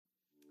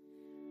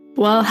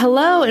Well,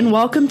 hello and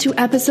welcome to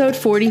episode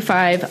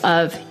 45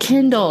 of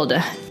Kindled,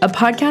 a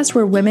podcast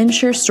where women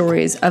share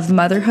stories of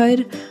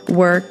motherhood,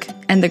 work,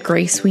 and the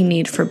grace we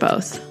need for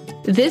both.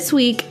 This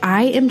week,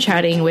 I am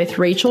chatting with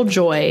Rachel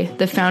Joy,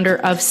 the founder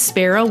of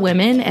Sparrow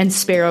Women and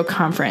Sparrow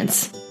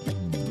Conference.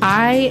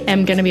 I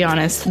am going to be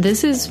honest,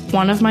 this is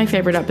one of my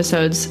favorite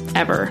episodes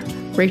ever.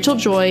 Rachel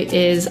Joy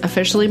is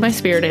officially my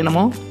spirit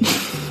animal.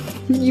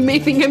 You may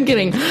think I'm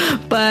kidding,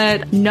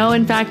 but no,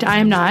 in fact, I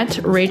am not.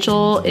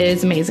 Rachel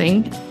is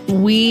amazing.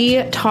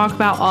 We talk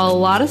about a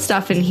lot of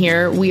stuff in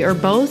here. We are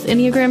both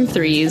Enneagram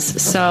 3s,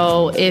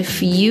 so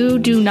if you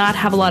do not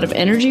have a lot of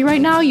energy right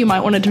now, you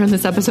might want to turn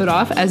this episode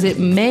off as it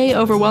may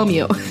overwhelm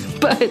you.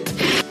 But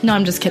no,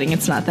 I'm just kidding.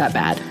 It's not that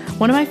bad.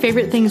 One of my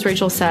favorite things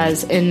Rachel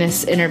says in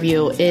this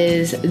interview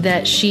is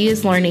that she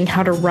is learning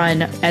how to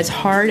run as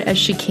hard as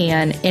she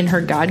can in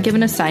her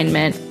God-given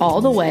assignment all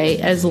the way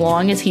as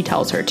long as he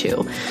tells her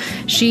to.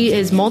 She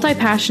is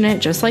multi-passionate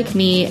just like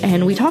me,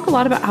 and we talk a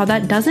lot about how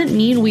that doesn't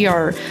mean we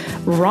are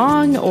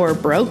wrong or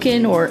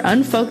broken or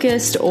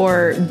unfocused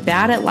or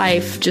bad at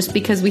life just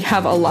because we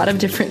have a lot of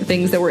different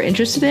things that we're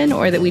interested in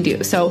or that we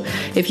do. So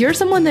if you're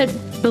someone that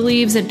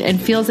believes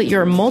and feels that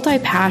you're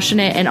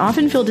multi-passionate and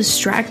often feel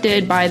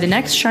distracted by the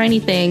next shiny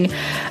thing,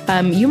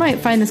 you might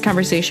find this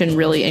conversation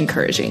really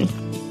encouraging.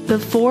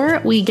 Before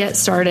we get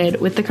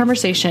started with the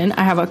conversation,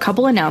 I have a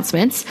couple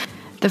announcements.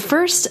 The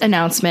first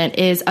announcement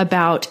is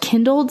about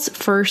Kindled's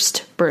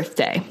first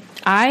birthday.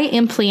 I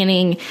am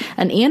planning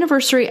an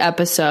anniversary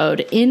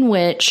episode in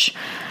which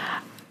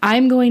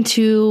I'm going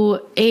to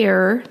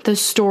air the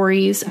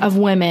stories of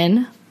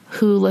women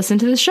who listen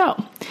to the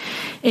show.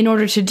 In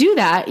order to do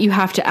that, you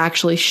have to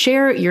actually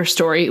share your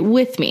story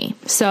with me.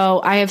 So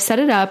I have set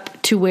it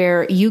up to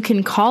where you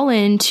can call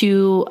in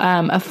to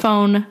a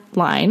phone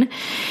line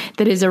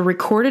that is a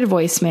recorded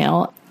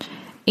voicemail.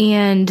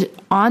 And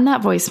on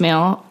that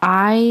voicemail,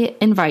 I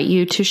invite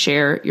you to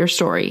share your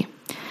story.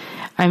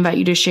 I invite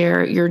you to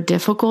share your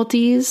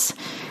difficulties,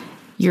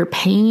 your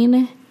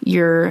pain,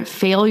 your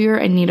failure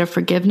and need of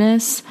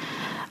forgiveness,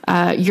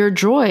 your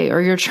joy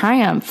or your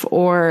triumph,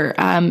 or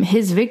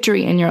his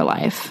victory in your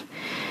life.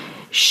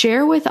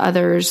 Share with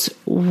others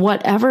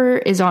whatever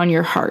is on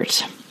your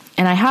heart.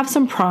 And I have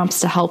some prompts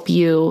to help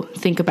you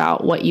think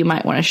about what you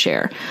might want to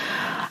share.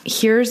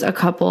 Here's a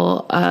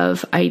couple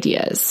of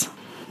ideas.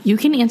 You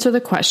can answer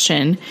the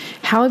question,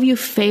 how have you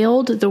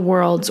failed the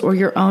world's or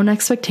your own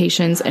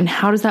expectations, and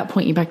how does that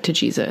point you back to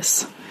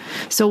Jesus?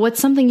 So what's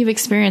something you've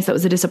experienced that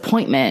was a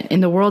disappointment in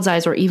the world's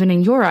eyes or even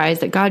in your eyes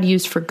that God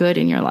used for good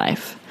in your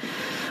life?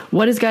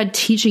 What is God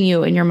teaching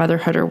you in your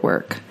motherhood or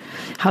work?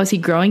 How is he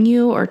growing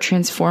you or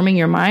transforming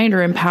your mind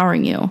or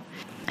empowering you?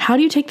 How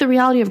do you take the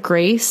reality of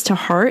grace to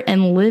heart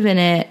and live in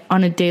it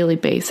on a daily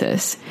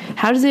basis?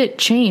 How does it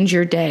change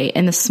your day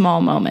in the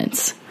small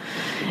moments?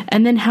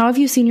 And then how have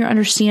you seen your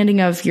understanding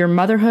of your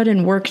motherhood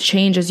and work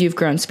change as you've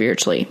grown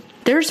spiritually?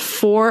 There's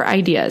 4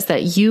 ideas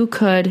that you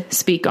could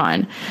speak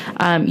on.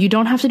 You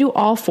don't have to do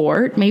all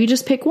 4. Maybe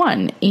just pick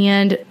one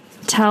and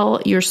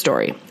tell your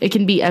story. It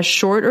can be as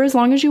short or as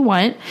long as you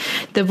want.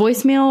 The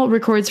voicemail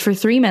records for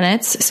 3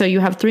 minutes, so you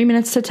have 3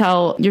 minutes to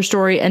tell your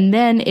story. And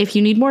then if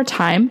you need more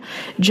time,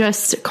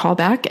 just call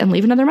back and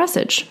leave another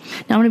message.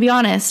 Now, I'm going to be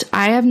honest,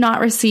 I have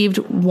not received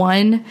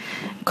one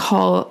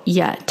call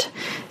yet.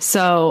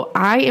 So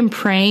I am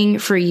praying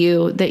for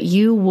you that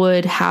you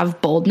would have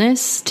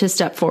boldness to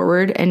step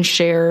forward and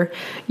share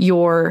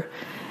your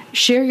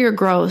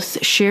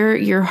growth, share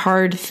your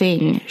hard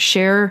thing,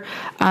 share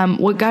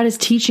what God is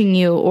teaching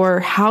you or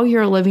how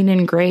you're living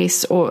in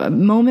grace or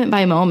moment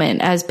by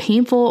moment, as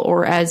painful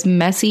or as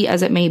messy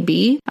as it may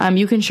be.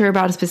 You can share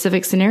about a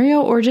specific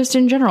scenario or just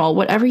in general,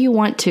 whatever you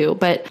want to.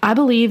 But I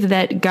believe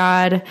that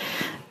God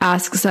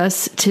asks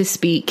us to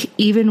speak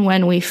even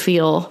when we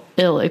feel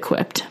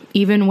ill-equipped,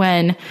 even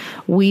when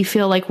we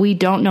feel like we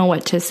don't know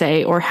what to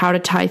say or how to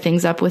tie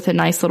things up with a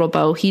nice little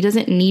bow. He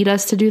doesn't need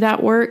us to do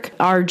that work.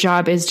 Our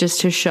job is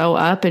just to show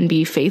up and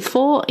be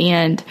faithful,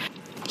 and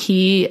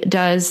he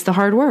does the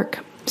hard work.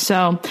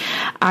 So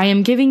I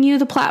am giving you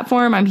the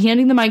platform. I'm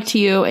handing the mic to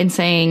you and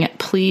saying,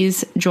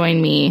 please join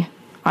me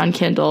on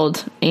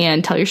Kindled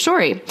and tell your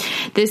story.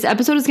 This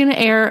episode is going to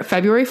air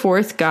February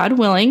 4th, God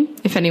willing.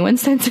 If anyone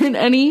sends in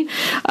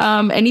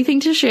anything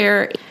to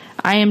share,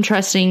 I am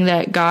trusting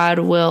that God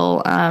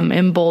will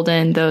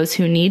embolden those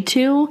who need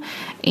to,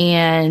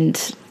 and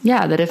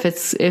that if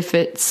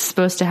it's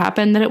supposed to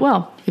happen, that it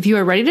will. If you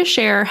are ready to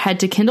share, head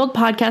to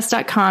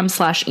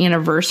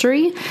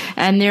kindledpodcast.com/anniversary,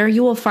 and there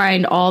you will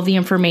find all the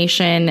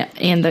information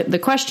and the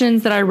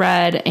questions that I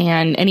read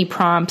and any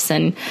prompts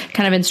and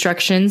kind of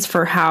instructions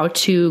for how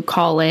to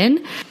call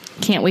in.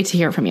 Can't wait to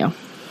hear from you.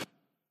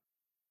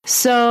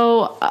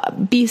 So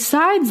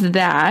besides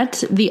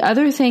that, the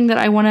other thing that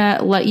I want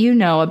to let you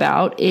know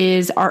about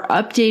is our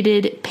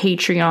updated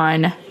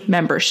Patreon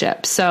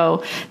membership.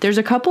 So there's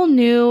a couple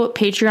new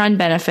Patreon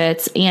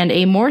benefits and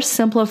a more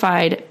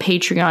simplified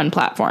Patreon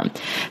platform.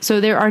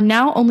 So there are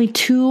now only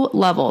 2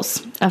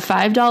 levels, a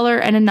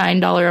 $5 and a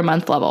 $9 a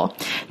month level.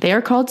 They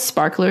are called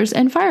Sparklers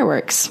and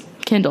Fireworks.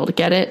 Kindled,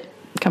 get it?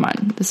 Come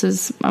on, this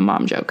is a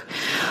mom joke.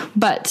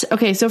 But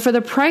okay, so for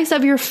the price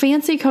of your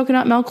fancy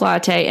coconut milk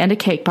latte and a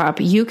cake pop,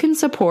 you can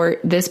support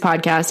this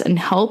podcast and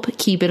help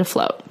keep it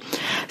afloat.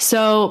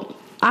 So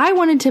I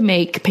wanted to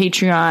make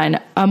Patreon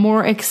a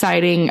more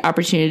exciting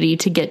opportunity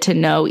to get to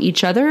know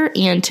each other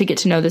and to get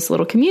to know this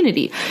little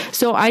community.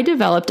 So I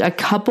developed a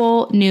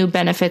couple new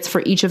benefits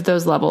for each of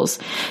those levels.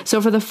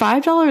 So for the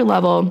 $5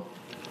 level,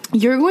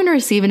 you're going to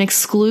receive an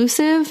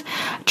exclusive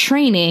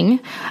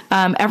training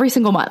every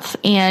single month.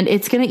 And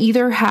it's going to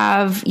either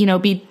have,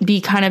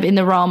 be kind of in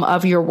the realm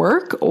of your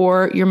work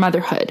or your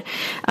motherhood.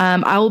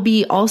 I will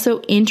be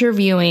also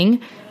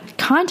interviewing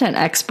content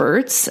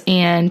experts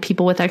and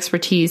people with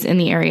expertise in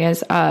the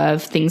areas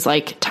of things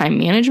like time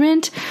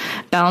management,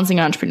 balancing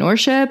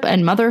entrepreneurship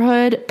and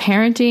motherhood,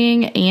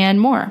 parenting, and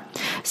more.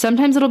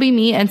 Sometimes it'll be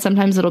me and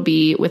sometimes it'll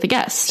be with a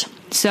guest.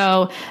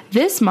 So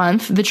this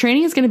month, the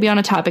training is going to be on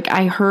a topic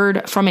I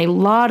heard from a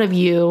lot of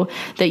you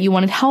that you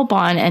wanted help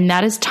on, and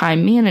that is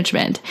time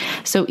management.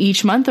 So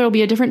each month there will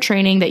be a different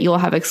training that you'll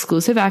have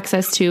exclusive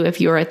access to if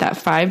you're at that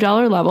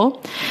 $5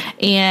 level.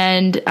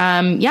 And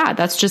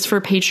that's just for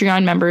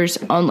Patreon members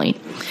only.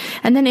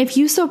 And then if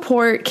you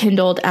support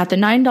Kindled at the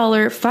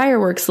 $9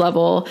 fireworks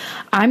level,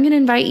 I'm going to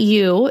invite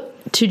you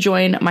to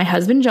join my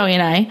husband, Joey,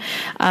 and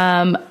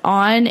I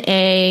on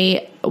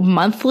a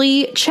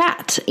monthly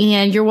chat,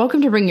 and you're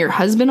welcome to bring your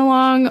husband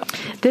along.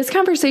 This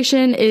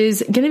conversation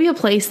is going to be a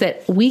place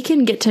that we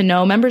can get to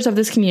know members of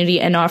this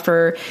community and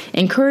offer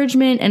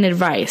encouragement and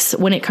advice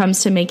when it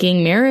comes to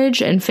making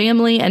marriage and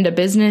family and a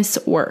business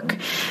work.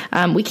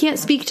 We can't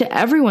speak to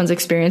everyone's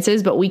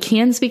experiences, but we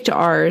can speak to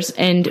ours.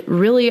 And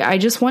really, I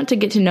just want to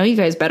get to know you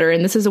guys better.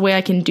 And this is a way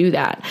I can do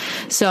that.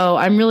 So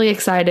I'm really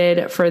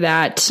excited for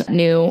that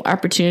new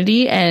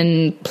opportunity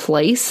and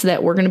place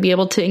that we're going to be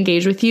able to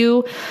engage with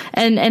you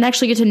and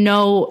actually get to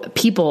know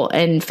people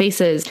and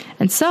faces.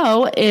 And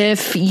so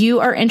if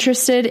you are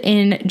interested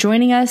in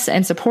joining us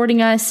and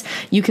supporting us,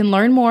 you can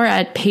learn more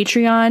at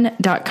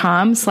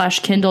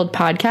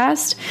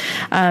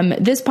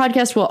patreon.com/kindledpodcast. This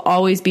podcast will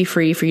always be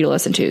free for you to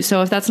listen to.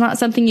 So if that's not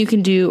something you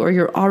can do, or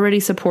you're already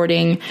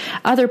supporting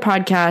other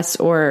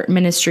podcasts or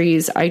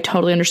ministries, I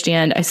totally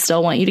understand. I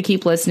still want you to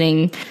keep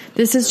listening.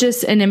 This is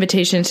just an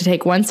invitation to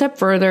take one step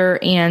further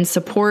and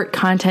support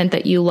content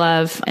that you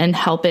love and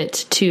help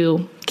it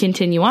to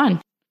continue on.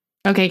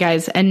 Okay,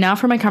 guys, and now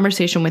for my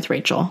conversation with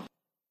Rachel.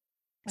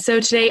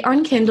 So today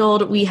on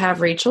Kindled, we have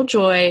Rachel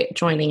Joy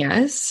joining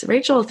us.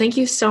 Rachel, thank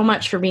you so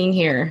much for being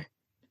here.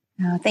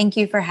 Thank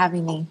you for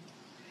having me.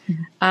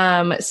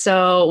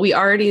 So we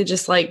already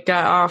just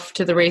got off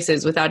to the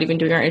races without even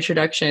doing our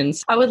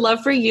introductions. I would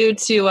love for you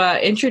to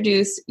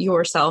introduce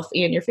yourself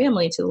and your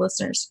family to the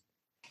listeners.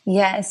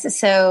 Yes.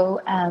 So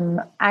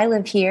I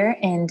live here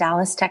in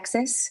Dallas,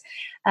 Texas.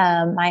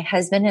 My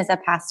husband is a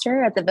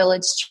pastor at the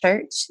Village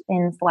Church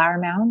in Flower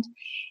Mound,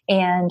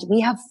 and we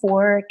have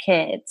 4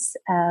 kids.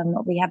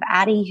 We have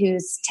Addie,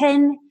 who's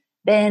 10,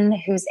 Ben,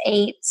 who's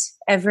 8,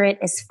 Everett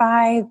is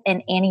 5,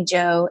 and Annie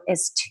Jo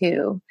is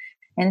 2.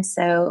 And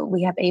so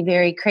we have a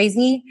very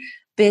crazy,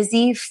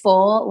 busy,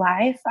 full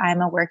life.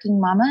 I'm a working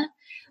mama.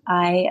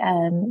 I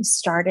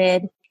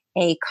started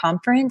a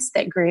conference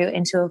that grew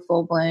into a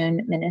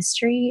full-blown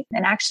ministry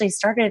and actually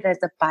started as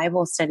a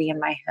Bible study in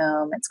my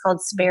home. It's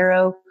called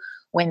Sparrow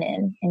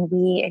Women, and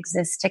we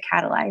exist to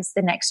catalyze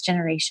the next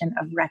generation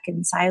of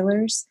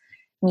reconcilers,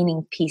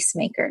 meaning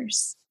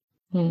peacemakers.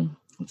 That's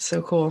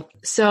so cool.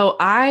 So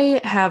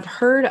I have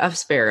heard of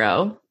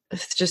Sparrow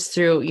just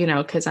through,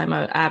 because I'm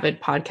an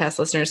avid podcast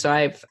listener. So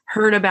I've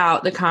heard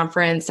about the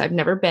conference. I've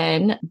never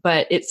been,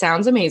 but it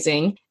sounds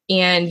amazing.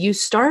 And you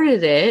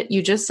started it,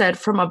 you just said,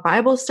 from a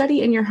Bible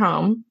study in your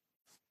home.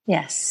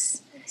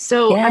 Yes.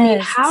 So, yes. I mean,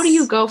 how do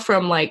you go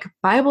from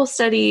Bible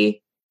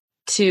study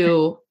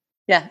to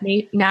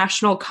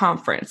national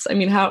conference? I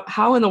mean,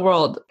 how in the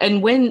world,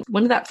 and when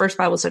did that first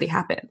Bible study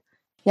happen?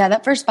 Yeah,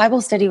 that first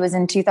Bible study was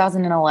in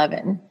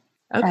 2011.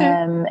 Okay.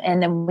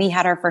 And then we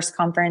had our first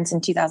conference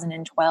in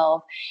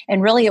 2012.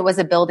 And really it was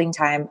a building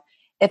time.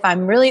 If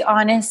I'm really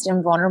honest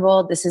and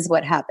vulnerable, this is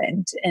what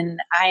happened. And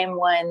I am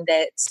one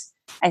that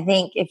I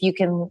think if you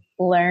can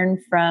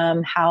learn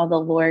from how the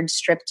Lord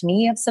stripped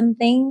me of some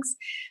things,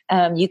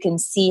 you can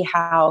see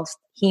how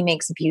he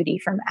makes beauty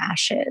from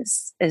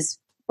ashes is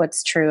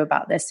what's true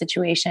about this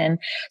situation.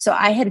 So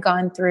I had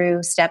gone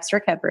through steps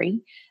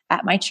recovery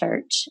at my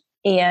church,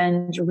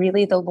 and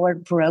really the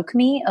Lord broke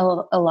me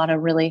a lot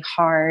of really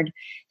hard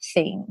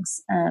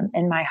things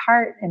in my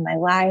heart, in my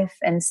life.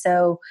 And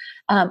so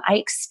I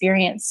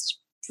experienced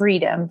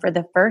freedom for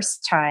the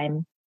first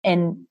time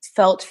and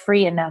felt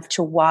free enough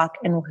to walk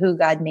in who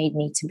God made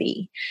me to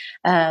be.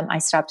 I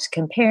stopped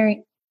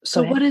comparing.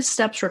 So what is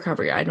Steps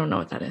Recovery? I don't know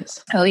what that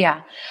is. Oh,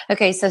 yeah.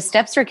 Okay. So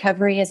Steps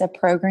Recovery is a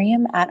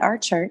program at our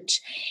church,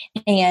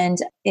 and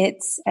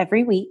it's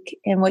every week.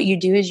 And what you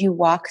do is you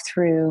walk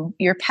through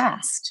your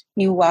past.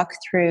 You walk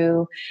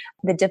through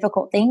the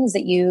difficult things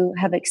that you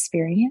have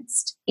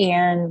experienced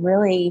and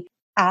really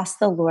ask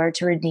the Lord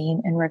to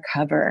redeem and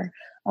recover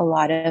a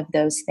lot of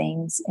those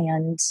things.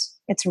 And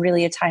it's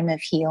really a time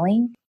of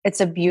healing.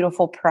 it's a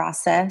beautiful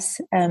process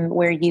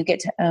where you get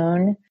to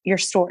own your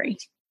story.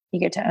 You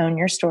get to own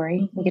your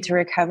story. You get to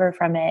recover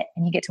from it,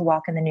 and you get to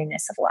walk in the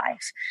newness of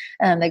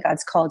life that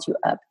God's called you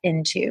up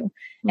into.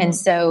 And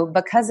so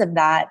because of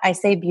that, I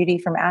say beauty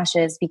from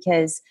ashes,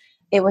 because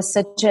it was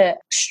such a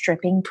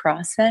stripping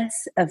process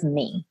of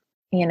me.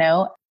 You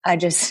know, I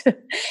just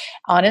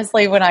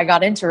honestly, when I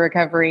got into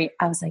recovery,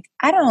 I was like,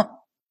 I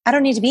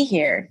don't need to be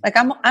here. Like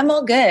I'm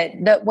all good.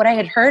 What I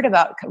had heard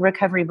about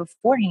recovery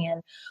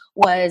beforehand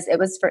was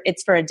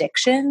it's for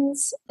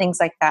addictions, things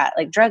like that,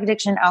 like drug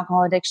addiction,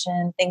 alcohol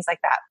addiction, things like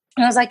that.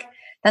 And I was like,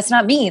 that's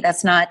not me.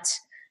 That's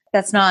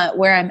not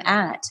where I'm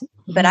at.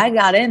 But I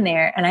got in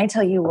there, and I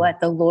tell you what,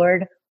 the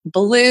Lord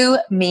blew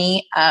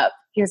me up.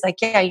 He was like,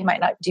 yeah, you might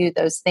not do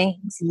those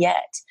things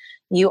yet.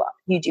 You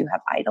do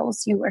have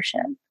idols you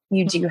worship.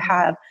 You do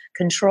have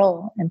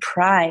control and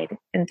pride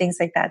and things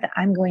like that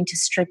I'm going to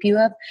strip you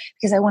of,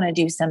 because I want to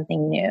do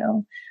something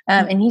new.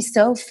 And he's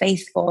so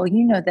faithful.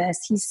 You know this.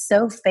 He's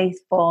so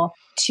faithful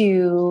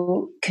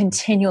to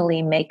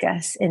continually make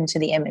us into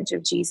the image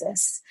of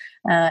Jesus.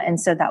 And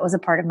so that was a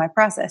part of my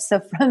process.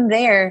 So from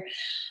there,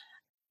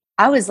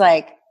 I was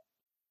like,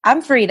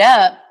 I'm freed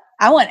up.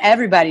 I want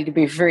everybody to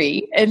be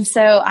free. And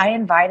so I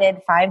invited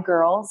 5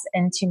 girls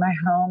into my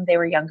home. They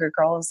were younger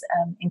girls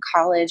in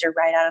college or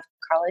right out of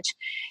college.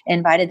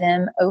 Invited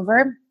them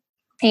over,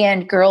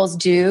 and girls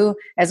do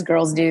as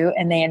girls do,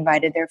 and they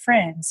invited their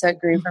friends. So it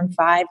grew from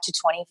 5 to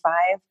 25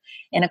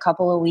 in a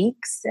couple of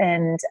weeks,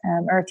 and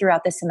or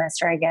throughout the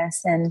semester, I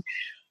guess. And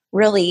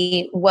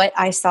really what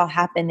I saw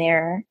happen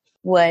there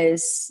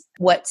was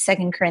what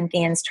 2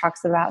 Corinthians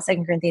talks about,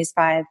 2 Corinthians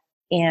 5,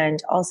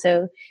 and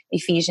also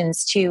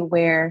Ephesians 2,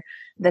 where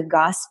the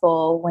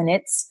gospel, when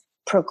it's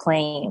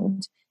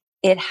proclaimed,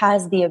 it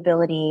has the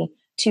ability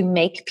to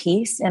make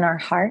peace in our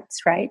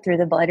hearts, right, through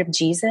the blood of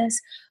Jesus,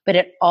 but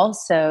it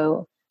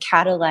also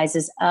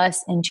catalyzes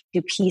us into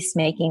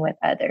peacemaking with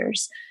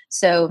others.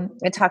 So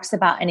it talks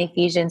about in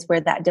Ephesians where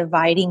that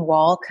dividing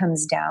wall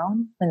comes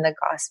down when the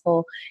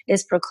gospel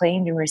is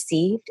proclaimed and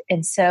received.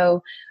 And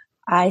so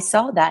I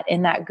saw that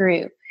in that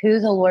group, who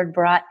the Lord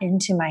brought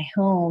into my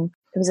home.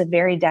 It was a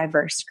very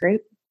diverse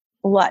group,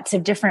 lots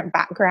of different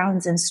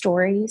backgrounds and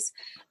stories.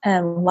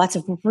 Lots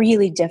of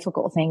really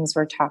difficult things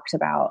were talked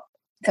about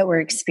that were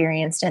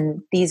experienced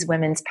in these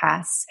women's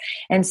pasts.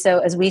 And so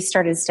as we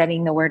started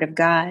studying the Word of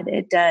God,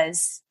 there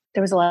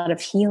was a lot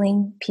of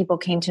healing. People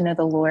came to know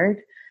the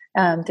Lord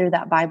through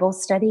that Bible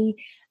study.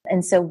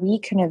 And so we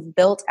kind of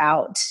built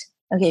out,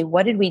 okay,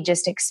 what did we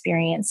just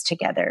experience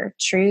together?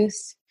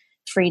 Truth,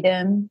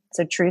 freedom.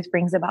 So truth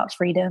brings about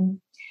freedom.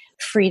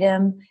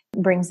 Freedom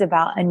brings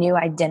about a new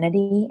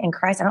identity in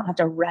Christ. I don't have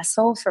to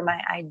wrestle for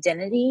my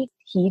identity.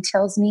 He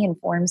tells me,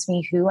 informs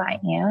me who I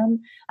am.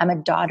 I'm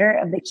a daughter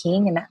of the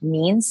King, and that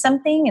means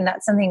something. And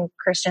that's something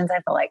Christians,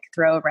 I feel like,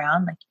 throw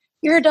around, like,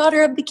 you're a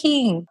daughter of the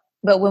King.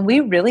 But when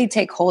we really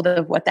take hold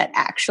of what that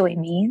actually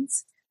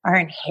means, our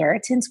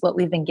inheritance, what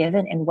we've been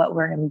given and what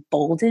we're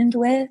emboldened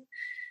with,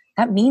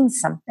 that means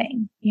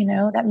something,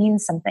 that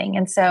means something.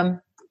 And so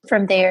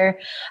from there,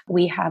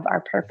 we have our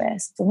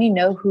purpose. When we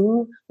know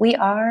who we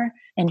are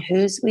and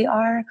whose we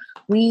are,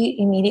 we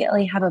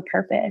immediately have a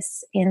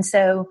purpose. And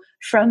so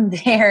from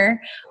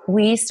there,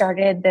 we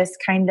started this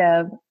kind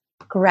of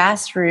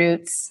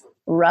grassroots,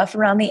 rough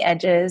around the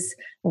edges,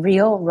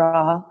 real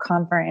raw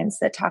conference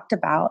that talked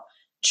about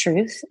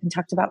truth and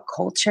talked about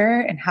culture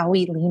and how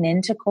we lean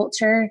into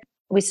culture.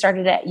 We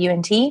started at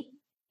UNT,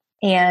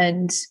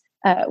 and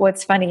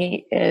what's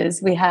funny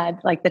is we had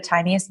like the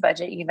tiniest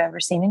budget you've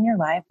ever seen in your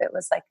life. It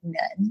was like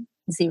none,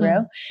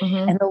 zero.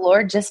 Mm-hmm. And the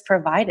Lord just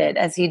provided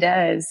as he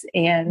does.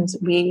 And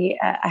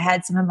I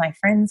had some of my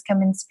friends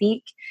come and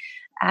speak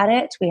at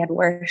it. We had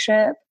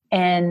worship,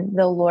 and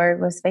the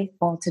Lord was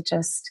faithful to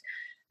just,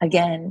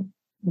 again,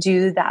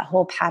 do that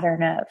whole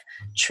pattern of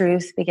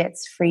truth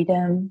begets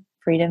freedom.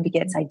 Freedom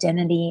begets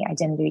identity.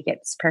 Identity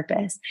begets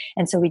purpose.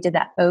 And so we did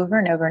that over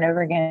and over and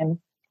over again.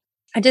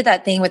 I did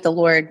that thing with the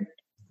Lord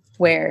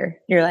where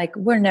you're like,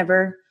 we're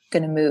never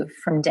going to move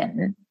from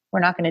Denton.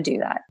 We're not going to do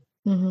that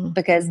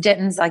because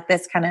Denton's like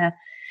this kind of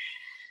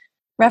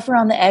rough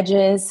around the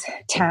edges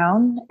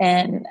town.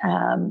 And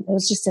it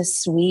was just a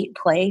sweet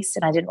place,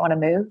 and I didn't want to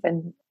move.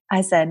 And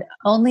I said,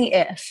 only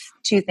if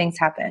 2 things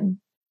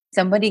happen.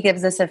 Somebody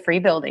gives us a free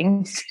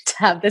building to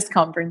have this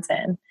conference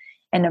in.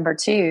 And number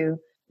 2,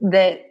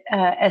 that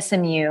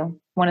SMU,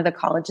 one of the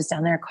colleges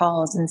down there,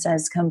 calls and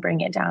says, come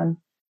bring it down.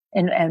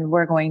 And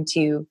we're going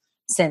to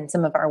send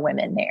some of our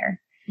women there.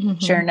 Mm-hmm.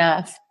 Sure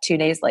enough, 2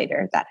 days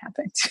later, that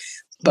happened.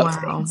 Both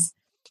things.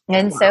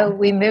 And so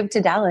we moved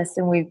to Dallas,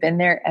 and we've been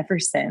there ever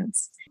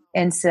since.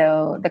 And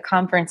so the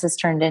conference has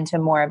turned into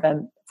more of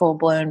a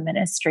full-blown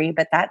ministry,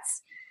 but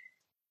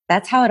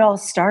that's how it all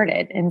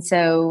started. And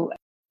so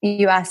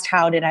you asked,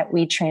 how did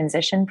we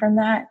transition from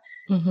that?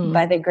 Mm-hmm.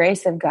 By the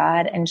grace of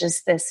God and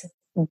just this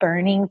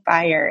burning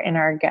fire in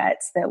our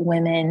guts that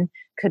women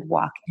could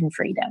walk in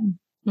freedom.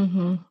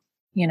 Mm-hmm.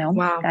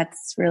 Wow.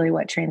 That's really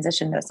what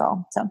transitioned us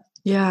all. So,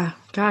 yeah,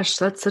 gosh,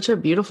 that's such a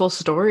beautiful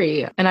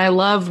story. And I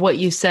love what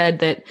you said,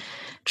 that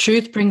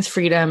truth brings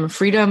freedom.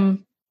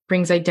 Freedom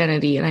brings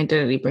identity, and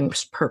identity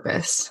brings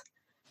purpose.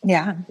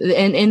 Yeah.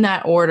 And in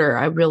that order,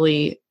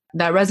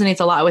 that resonates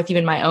a lot with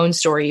even my own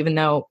story, even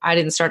though I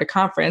didn't start a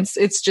conference.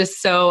 It's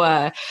just so,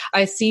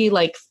 I see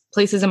like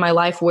places in my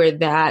life where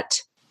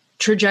that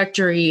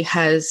trajectory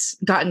has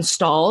gotten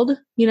stalled,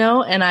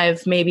 and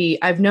I've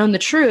known the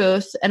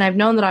truth and I've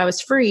known that I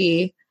was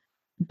free,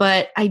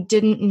 but I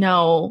didn't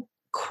know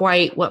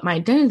quite what my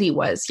identity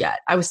was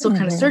yet. I was still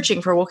kind of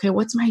searching for, okay,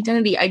 what's my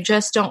identity? I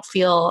just don't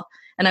feel,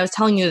 and I was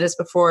telling you this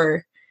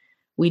before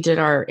we did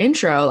our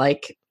intro,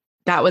 like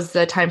that was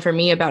the time for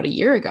me about a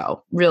year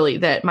ago, really,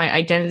 that my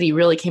identity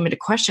really came into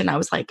question. I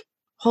was like,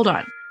 hold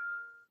on.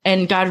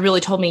 And God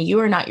really told me, you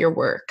are not your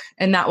work.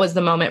 And that was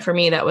the moment for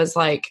me that was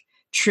like,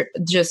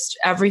 just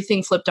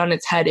everything flipped on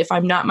its head. If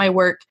I'm not my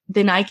work,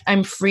 then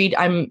I'm freed.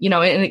 And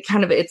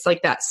it's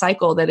like that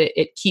cycle that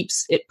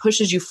it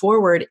pushes you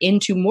forward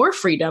into more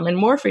freedom and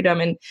more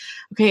freedom. And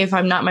okay, if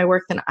I'm not my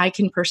work, then I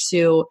can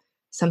pursue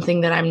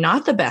something that I'm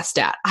not the best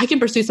at. I can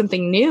pursue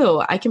something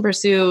new. I can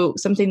pursue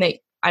something that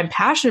I'm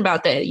passionate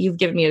about, that you've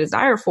given me a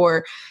desire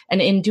for.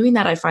 And in doing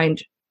that, I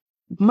find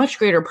much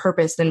greater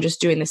purpose than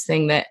just doing this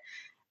thing that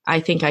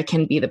I think I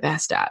can be the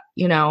best at,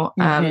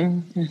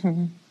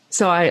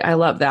 So I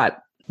love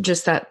that,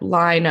 just that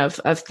line of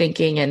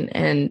thinking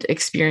and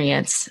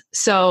experience.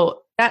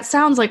 So that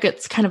sounds like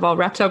it's kind of all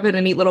wrapped up in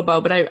a neat little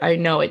bow, but I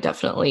know it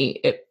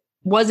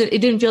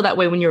didn't feel that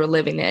way when you were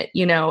living it,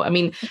 I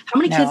mean, how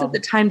many kids at the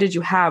time did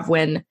you have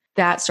when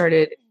that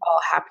started all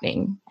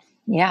happening?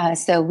 Yeah.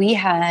 So we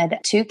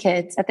had 2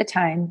 kids at the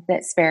time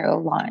that Sparrow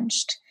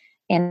launched,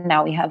 and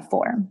now we have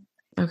 4.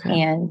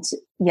 Okay. And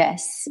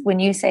yes, when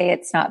you say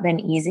it's not been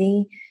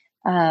easy,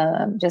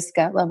 just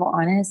gut level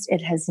honest,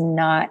 it has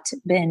not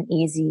been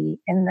easy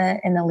in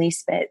the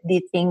least bit.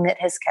 The thing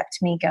that has kept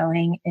me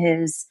going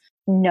is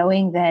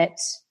knowing that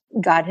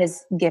God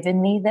has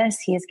given me this.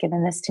 He has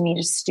given this to me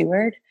to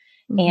steward.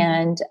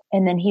 And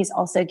then he's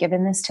also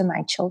given this to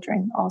my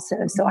children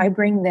also. So I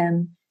bring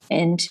them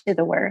into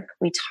the work.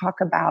 We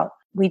talk about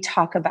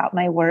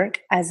my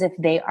work as if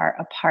they are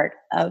a part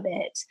of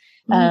it.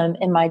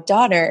 And my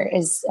daughter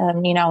is,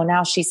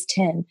 now she's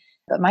 10,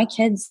 but my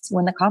kids,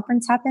 when the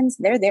conference happens,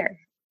 they're there.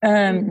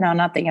 Now,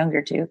 not the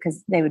younger 2,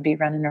 because they would be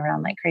running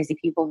around like crazy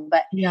people,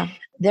 but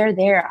they're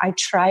there. I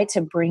try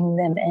to bring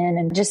them in,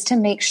 and just to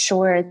make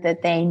sure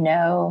that they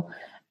know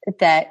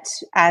that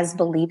as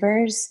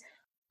believers,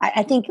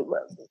 I think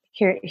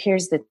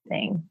here's the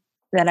thing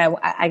that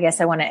I guess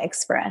I want to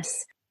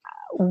express.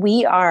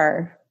 We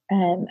are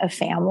a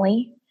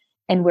family,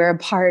 and we're a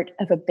part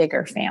of a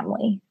bigger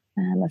family,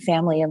 a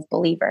family of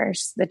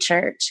believers, the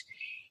church.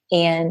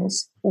 And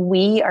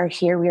we are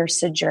here. We are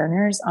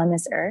sojourners on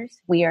this earth.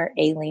 We are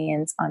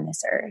aliens on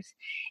this earth.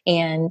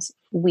 And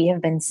we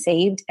have been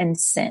saved and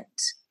sent.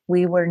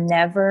 We were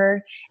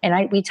never,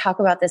 and we talk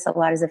about this a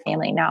lot as a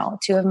family now.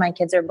 2 of my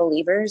kids are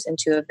believers and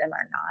 2 of them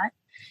are not.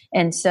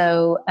 And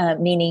so,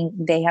 meaning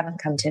they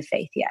haven't come to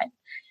faith yet.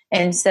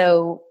 And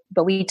so,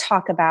 but we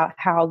talk about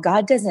how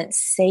God doesn't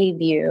save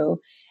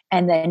you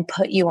and then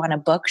put you on a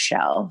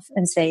bookshelf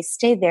and say,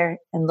 stay there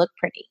and look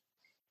pretty.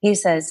 He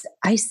says,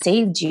 I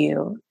saved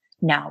you.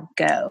 Now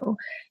go.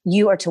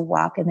 You are to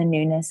walk in the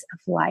newness of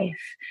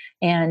life.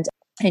 And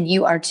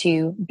you are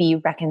to be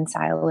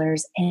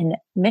reconcilers and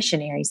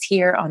missionaries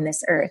here on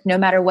this earth, no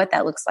matter what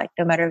that looks like,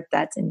 no matter if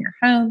that's in your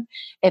home,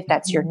 if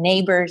that's your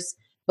neighbors,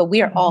 but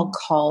we are all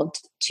called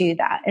to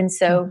that. And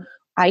so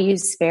I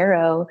use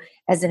Sparrow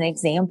as an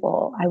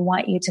example. I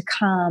want you to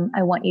come.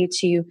 I want you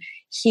to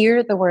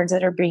hear the words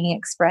that are being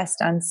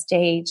expressed on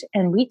stage.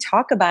 And we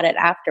talk about it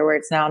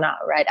afterwards. Now, not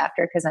right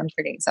after, because I'm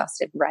pretty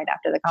exhausted right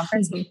after the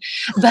conference.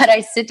 But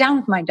I sit down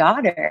with my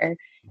daughter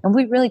and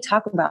we really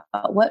talk about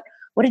what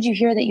did you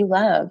hear that you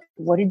loved?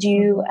 What do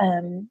you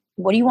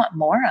want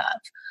more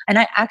of? And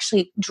I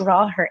actually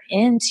draw her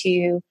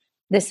into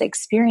this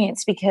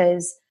experience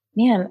because,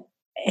 man,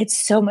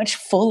 it's so much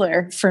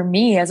fuller for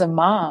me as a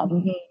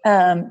mom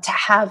to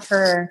have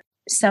her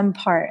some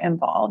part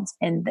involved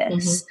in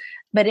this.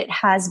 But it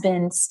has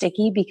been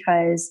sticky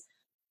because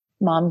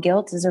mom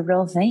guilt is a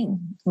real thing.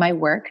 My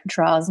work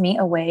draws me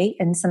away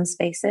in some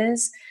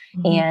spaces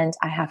and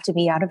I have to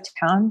be out of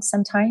town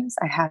sometimes.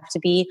 I have to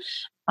be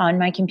on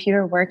my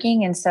computer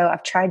working. And so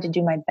I've tried to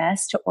do my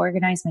best to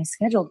organize my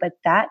schedule, but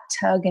that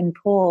tug and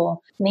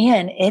pull,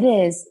 man, it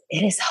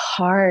is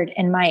hard.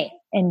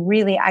 And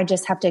really, I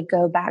just have to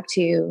go back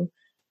to,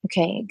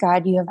 okay,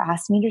 God, you have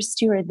asked me to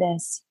steward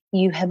this.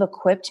 You have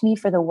equipped me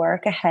for the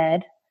work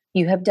ahead.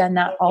 You have done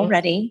that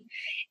already.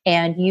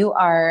 And you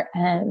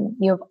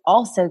have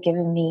also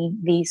given me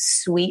these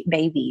sweet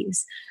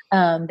babies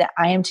that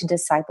I am to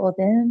disciple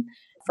them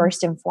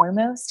first and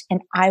foremost.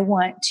 And I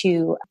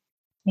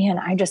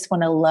just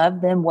want to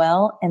love them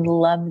well and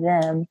love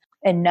them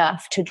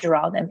enough to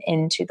draw them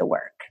into the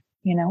work,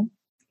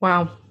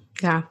 Wow.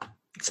 Yeah.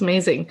 It's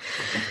amazing.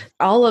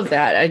 All of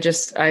that,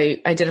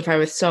 I identify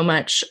with so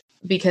much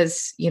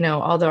because,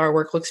 although our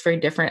work looks very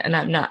different and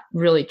I'm not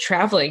really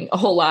traveling a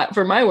whole lot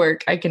for my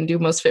work, I can do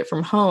most of it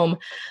from home.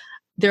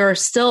 There are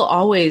still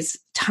always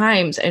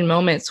times and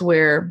moments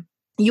where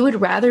you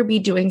would rather be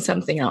doing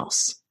something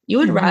else. You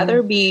would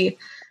rather be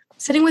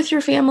sitting with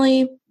your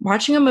family,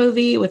 watching a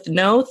movie with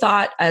no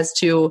thought as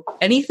to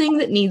anything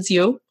that needs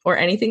you or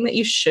anything that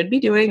you should be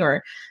doing,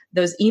 or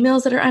those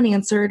emails that are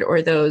unanswered,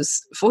 or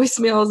those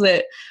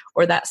voicemails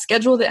or that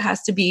schedule that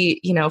has to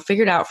be,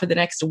 figured out for the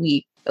next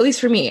week. At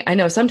least for me, I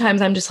know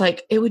sometimes I'm just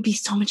like, it would be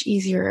so much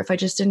easier if I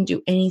just didn't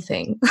do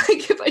anything.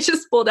 Like if I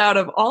just pulled out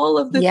of all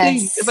of the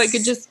things, if I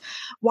could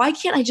why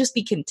can't I just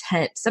be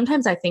content?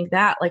 Sometimes I think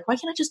that, like, why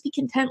can't I just be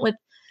content with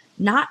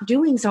not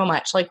doing so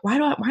much? Like, why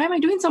am I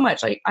doing so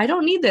much? Like, I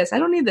don't need this. I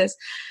don't need this.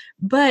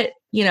 But,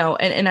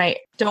 and I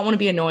don't want to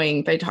be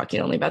annoying by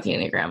talking only about the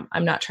Enneagram.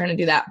 I'm not trying to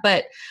do that.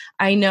 But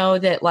I know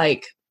that,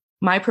 like,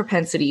 my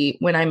propensity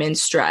when I'm in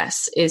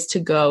stress is to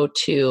go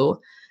to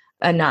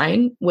a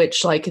 9,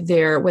 which, like,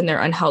 when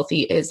they're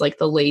unhealthy is like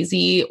the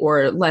lazy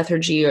or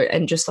lethargy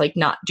and just like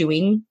not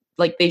doing,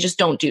 like, they just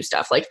don't do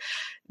stuff. Like,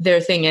 their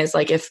thing is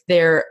like, if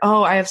they're,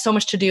 I have so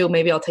much to do,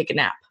 maybe I'll take a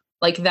nap.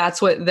 Like,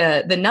 that's what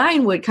the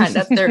 9 would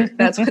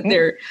that's what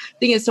their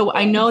thing is. So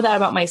I know that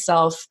about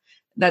myself.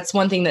 That's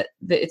one thing that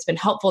it's been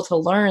helpful to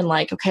learn.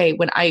 Like, okay,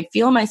 when I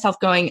feel myself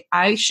going,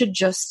 I should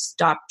just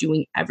stop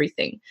doing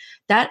everything.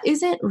 That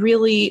isn't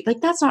really,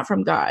 like, that's not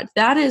from God.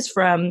 That is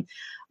from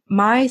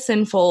my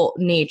sinful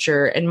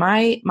nature and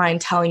my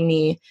mind telling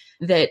me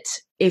that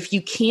if you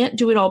can't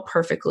do it all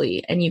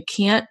perfectly and you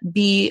can't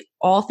be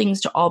all things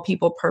to all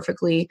people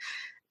perfectly,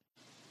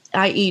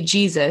 i.e.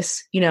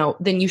 Jesus,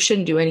 then you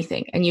shouldn't do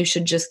anything and you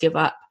should just give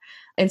up.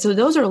 And so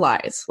those are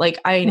lies. Like,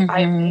 I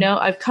know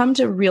I've come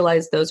to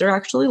realize those are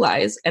actually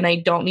lies, and I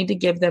don't need to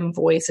give them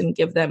voice and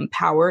give them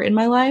power in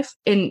my life.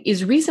 And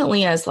as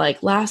recently as like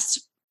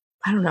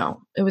I don't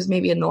know, it was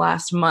maybe in the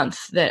last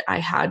month that I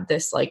had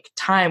this like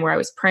time where I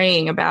was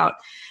praying about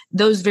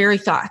those very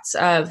thoughts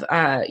of,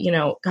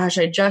 gosh,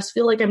 I just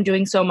feel like I'm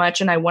doing so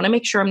much and I want to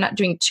make sure I'm not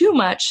doing too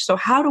much. So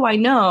how do I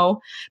know?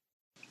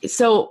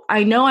 So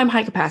I know I'm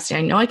high capacity.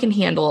 I know I can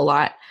handle a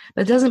lot,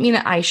 but it doesn't mean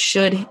that I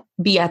should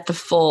be at the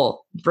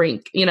full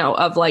brink,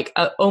 of like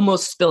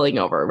almost spilling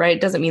over, right?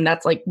 It doesn't mean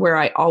that's like where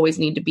I always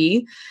need to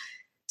be.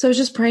 So I was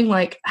just praying,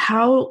 like,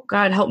 how,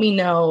 God, help me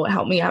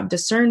have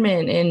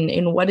discernment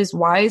in what is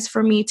wise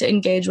for me to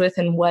engage with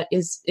and what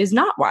is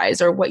not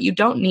wise, or what you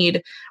don't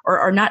need or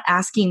are not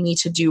asking me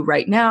to do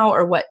right now,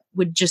 or what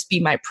would just be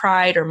my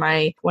pride or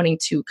my wanting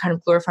to kind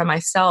of glorify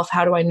myself.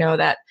 How do I know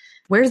that?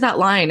 Where's that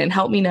line? And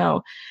help me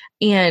know.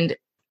 And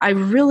I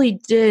really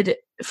did,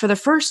 for the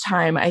first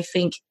time, I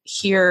think,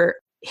 hear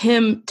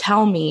him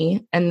tell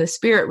me, and the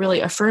Spirit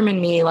really affirm in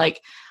me,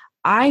 like,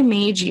 I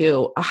made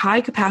you a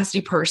high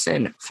capacity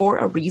person for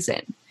a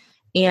reason.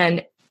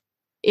 And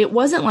it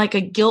wasn't like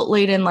a guilt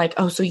laden, like,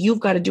 oh, so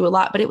you've got to do a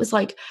lot. But it was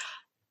like,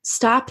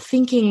 stop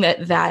thinking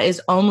that is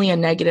only a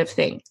negative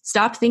thing.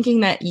 Stop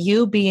thinking that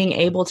you being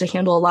able to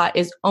handle a lot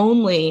is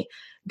only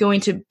going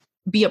to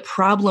be a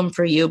problem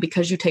for you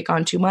because you take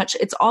on too much.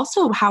 It's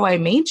also how I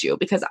made you,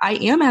 because I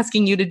am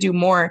asking you to do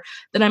more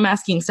than I'm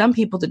asking some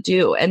people to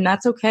do. And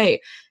that's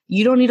okay.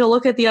 You don't need to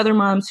look at the other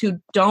moms who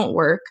don't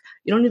work.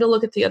 You don't need to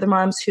look at the other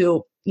moms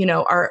who,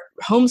 are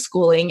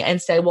homeschooling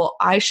and say, well,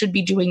 I should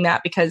be doing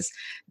that because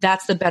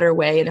that's the better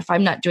way. And if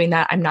I'm not doing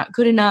that, I'm not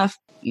good enough.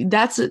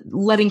 That's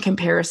letting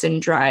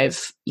comparison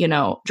drive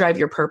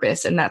your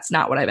purpose. And that's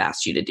not what I've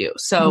asked you to do.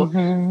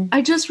 So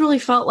I just really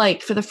felt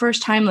like, for the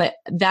first time,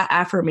 that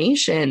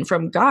affirmation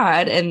from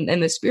God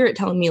and the Spirit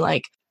telling me,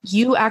 like,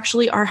 you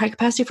actually are high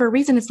capacity for a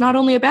reason. It's not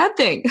only a bad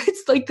thing.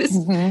 It's like this,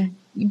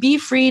 be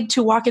free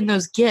to walk in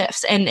those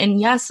gifts.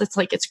 And yes, it's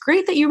like, it's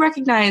great that you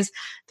recognize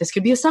this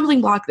could be a stumbling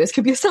block. This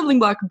could be a stumbling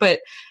block, but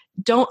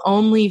don't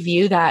only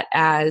view that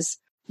as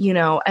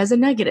a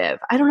negative.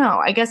 I don't know.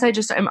 I guess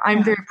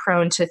I'm very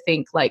prone to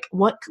think, like,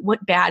 what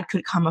bad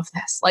could come of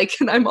this? Like,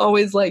 and I'm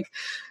always like,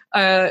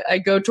 I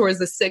go towards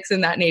the 6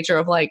 in that nature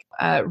of like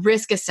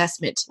risk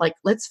assessment. Like,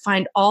 let's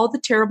find all the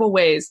terrible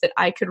ways that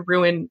I could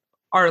ruin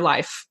our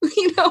life,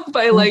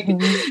 by like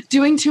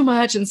doing too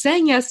much and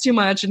saying yes too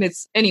much. And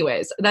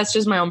anyways, that's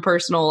just my own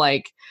personal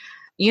like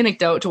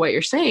anecdote to what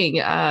you're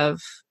saying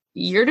of,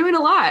 you're doing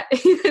a lot.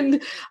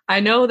 And I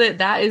know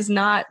that is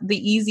not the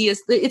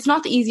easiest. It's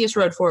not the easiest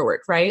road forward,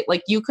 right?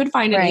 Like, you could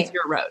find an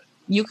easier road.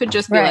 You could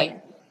just be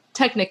like,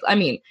 technically, I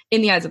mean,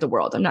 in the eyes of the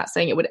world, I'm not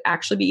saying it would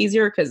actually be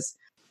easier, because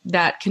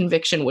that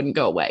conviction wouldn't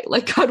go away.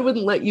 Like, God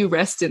wouldn't let you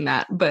rest in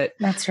that. But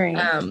that's right.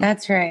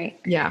 That's right.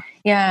 Yeah.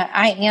 Yeah.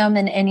 I am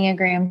an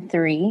Enneagram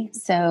 3.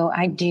 So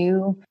I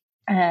do,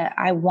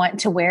 I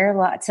want to wear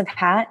lots of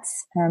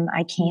hats.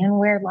 I can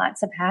wear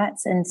lots of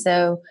hats. And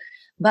so,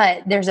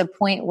 but there's a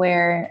point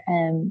where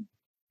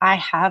I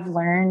have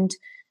learned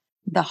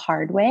the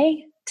hard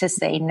way to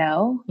say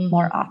no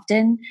more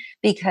often,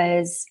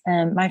 because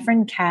my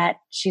friend Kat,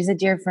 she's a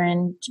dear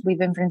friend. We've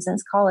been friends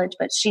since college,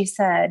 but she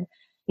said,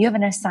 you have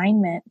an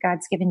assignment.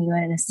 God's given you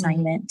an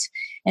assignment.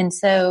 And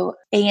so,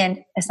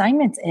 and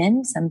assignments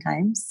end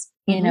sometimes,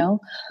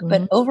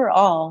 but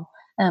overall,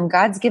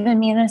 God's given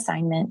me an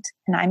assignment,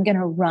 and I'm going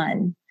to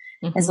run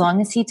as long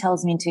as he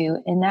tells me to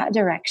in that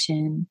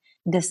direction.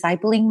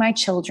 discipling my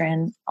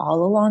children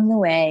all along the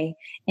way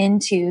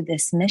into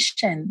this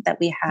mission that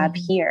we have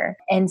here.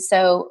 And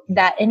so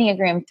that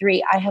Enneagram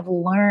 3, I have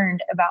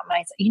learned about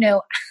myself. You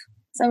know,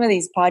 some of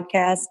these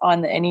podcasts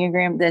on the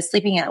Enneagram, the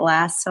Sleeping at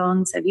Last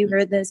songs. Have you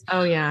heard this?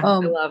 Oh yeah. I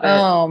love it.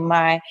 Oh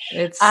my.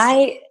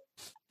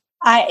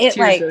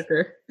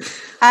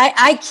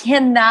 I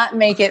cannot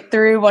make it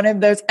through one of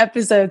those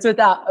episodes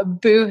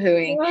without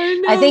boohooing.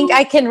 I think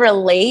I can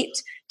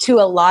relate to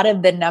a lot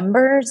of the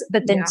numbers,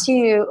 but then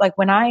too, like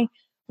when I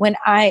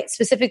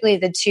specifically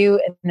the 2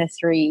 and the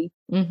 3,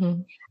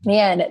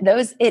 man,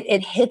 those,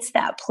 it hits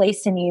that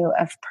place in you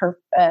of,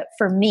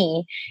 for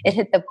me, it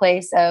hit the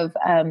place of,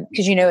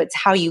 cause you know, it's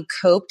how you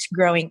coped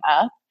growing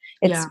up.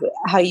 It's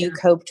how you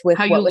coped with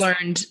how you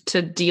learned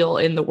to deal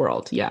in the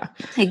world. Yeah,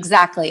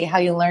 exactly. How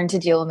you learn to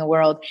deal in the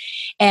world.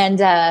 And,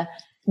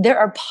 there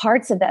are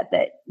parts of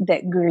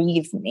that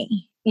grieve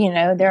me. You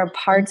know, there are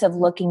parts of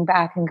looking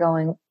back and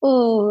going,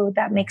 ooh,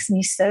 that makes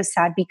me so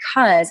sad,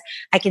 because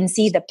I can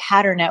see the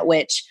pattern at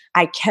which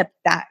I kept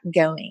that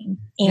going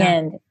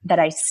and that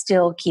I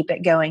still keep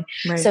it going.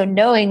 Right. So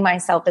knowing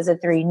myself as a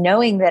 3,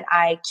 knowing that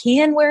I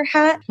can wear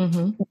hat,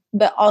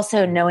 but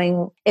also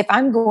knowing if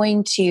I'm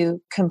going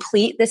to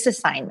complete this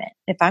assignment,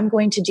 if I'm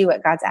going to do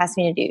what God's asked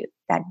me to do,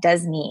 that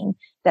does mean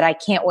that I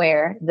can't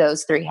wear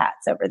those 3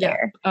 hats over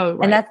there. Oh,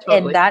 right.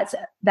 And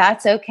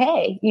that's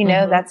okay. You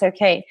know, that's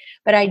okay.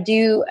 But I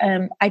do,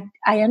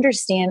 I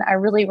understand. I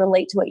really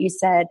relate to what you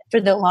said.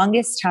 For the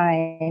longest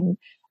time,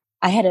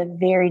 I had a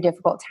very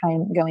difficult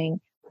time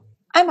going,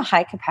 I'm a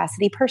high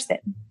capacity person.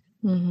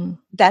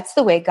 That's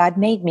the way God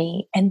made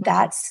me. And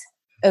that's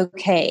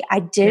okay. I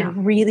did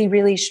really,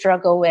 really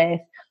struggle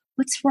with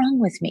what's wrong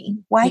with me?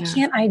 Why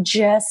can't I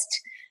just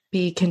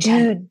be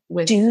content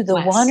do the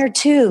less. 1 or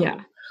 2?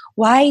 Yeah.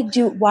 Why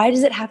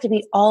does it have to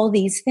be all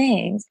these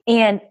things?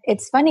 And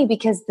it's funny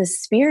because the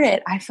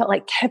Spirit, I felt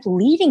like, kept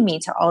leading me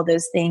to all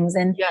those things.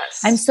 And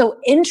I'm so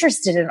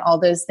interested in all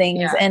those things.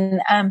 Yeah.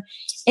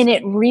 And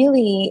it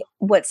really,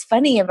 what's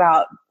funny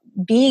about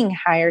being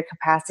higher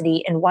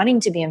capacity and wanting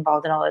to be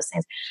involved in all those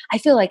things, I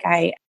feel like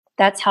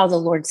that's how the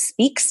Lord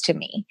speaks to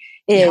me,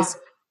 is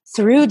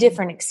through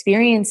different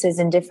experiences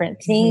and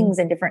different things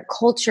and different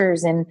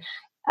cultures and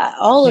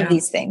all of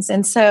these things.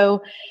 And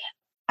so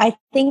I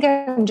think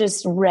I'm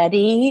just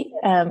ready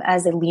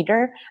as a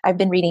leader. I've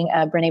been reading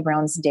Brené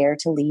Brown's Dare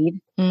to Lead.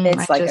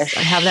 It's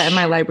I have that in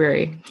my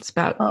library. It's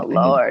about, oh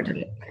Lord,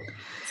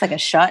 it's like a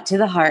shot to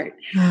the heart.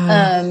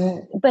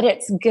 But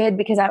it's good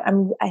because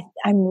I'm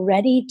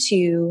ready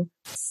to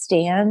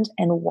stand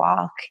and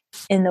walk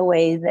in the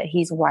way that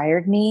He's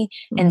wired me,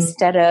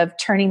 instead of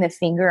turning the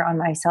finger on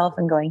myself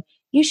and going,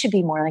 you should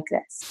be more like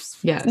this.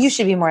 Yes. You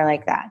should be more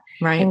like that.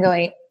 Right. And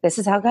going, this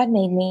is how God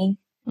made me.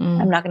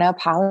 I'm not going to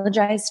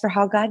apologize for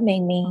how God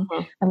made me.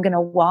 I'm going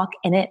to walk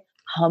in it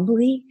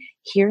humbly,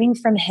 hearing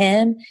from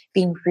Him,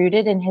 being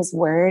rooted in His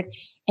word,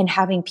 and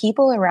having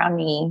people around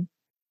me,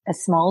 a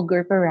small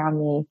group around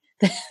me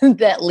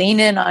that lean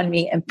in on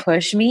me and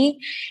push me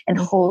and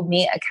hold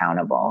me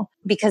accountable,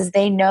 because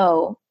they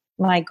know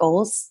my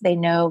goals. They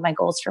know my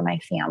goals for my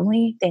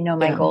family. They know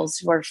my goals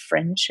for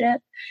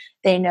friendship.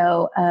 They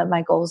know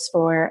my goals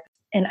for,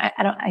 and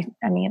I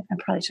mean, I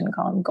probably shouldn't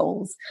call them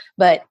goals,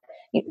 but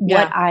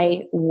what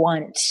I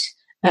want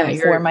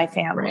for my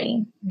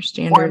family,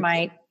 for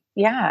my,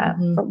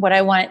 for what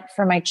I want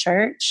for my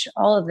church,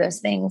 all of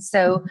those things.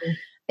 So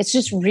it's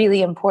just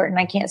really important.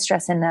 I can't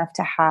stress enough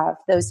to have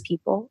those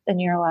people in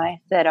your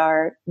life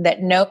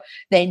that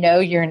know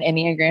you're an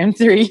Enneagram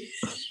 3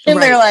 and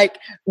they're like,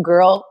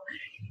 girl,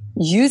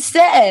 you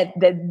said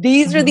that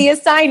these are the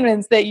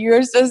assignments that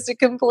you're supposed to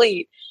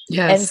complete.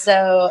 Yes. And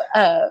so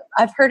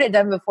I've heard it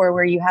done before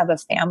where you have a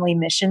family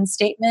mission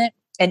statement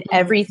and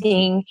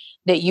everything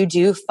that you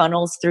do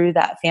funnels through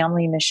that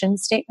family mission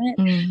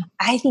statement.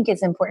 I think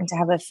it's important to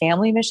have a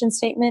family mission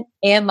statement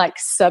and like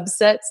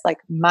subsets, like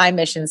my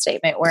mission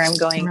statement, where I'm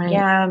going,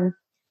 I'm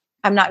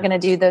not going to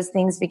do those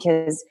things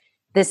because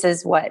this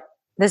is what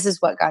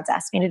God's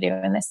asked me to do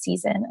in this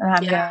season. And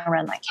I'm going to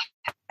run like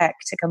heck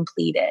to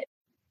complete it.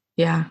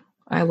 Yeah.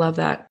 I love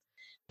that.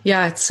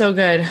 Yeah, it's so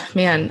good,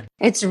 man.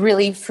 It's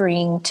really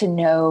freeing to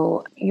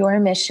know your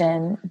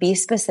mission, be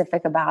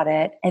specific about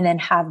it, and then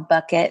have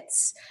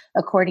buckets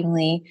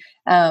accordingly.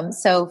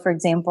 So for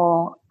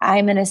example,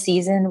 I'm in a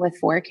season with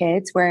 4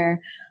 kids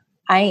where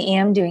I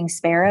am doing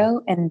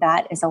Sparrow, and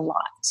that is a lot.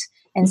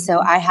 And so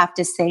I have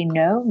to say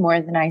no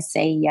more than I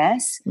say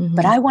yes,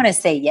 but I want to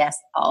say yes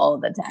all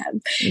the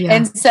time. Yeah.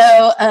 And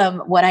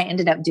so what I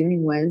ended up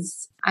doing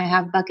was I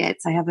have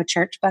buckets. I have a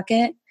church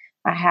bucket.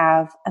 I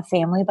have a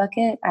family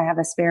bucket. I have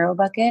a Sparrow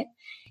bucket.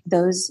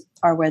 Those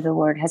are where the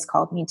Lord has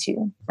called me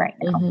to right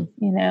now,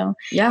 you know?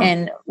 Yeah.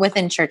 And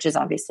within churches,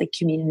 obviously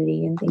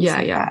community and things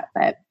like that,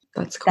 but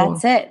that's cool.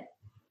 That's it.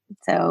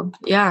 So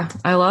yeah,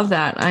 I love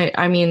that.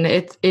 I mean,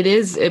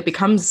 it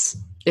becomes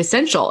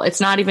essential.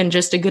 It's not even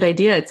just a good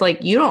idea. It's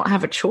like, you don't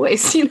have a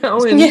choice, and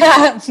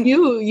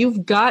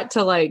you've got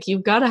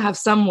to have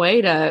some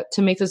way to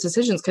make those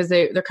decisions, because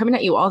they're coming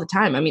at you all the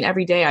time. I mean,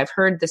 every day I've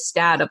heard the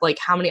stat of like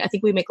how many, I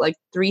think we make like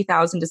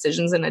 3,000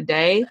 decisions in a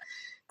day.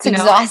 It's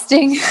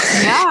exhausting.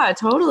 Yeah,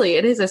 totally.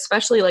 It is,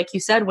 especially like you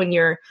said, when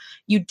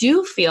you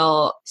do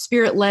feel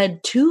spirit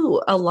led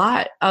to a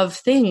lot of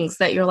things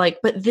that you're like,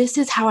 but this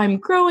is how I'm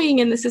growing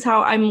and this is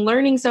how I'm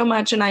learning so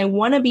much. And I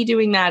want to be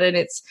doing that. And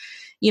it's,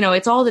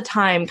 it's all the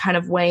time kind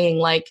of weighing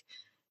like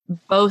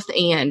both,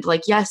 and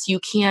like, yes, you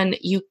can,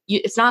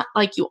 it's not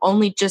like you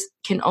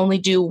can only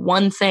do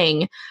one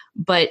thing,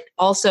 but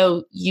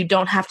also you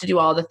don't have to do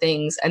all the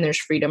things, and there's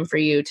freedom for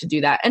you to do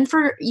that, and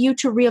for you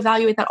to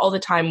reevaluate that all the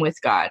time with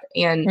God,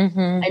 and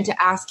to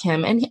ask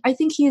him. And I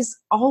think he's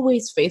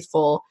always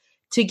faithful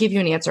to give you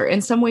an answer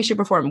in some way, shape,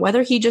 or form,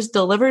 whether he just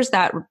delivers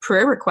that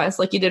prayer request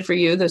like he did for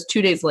you those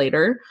 2 days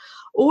later,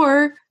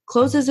 or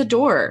closes a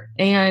door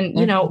and,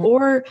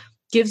 or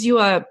gives you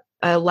a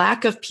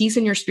lack of peace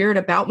in your spirit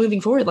about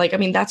moving forward. Like, I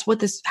mean, that's what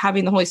this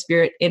having the Holy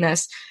Spirit in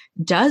us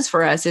does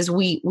for us, is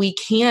we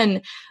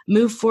can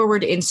move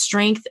forward in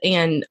strength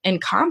and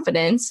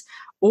confidence,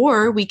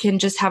 or we can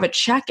just have a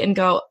check and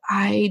go,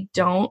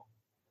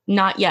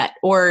 not yet,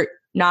 or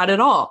not at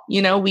all.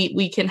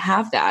 We can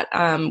have that,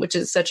 which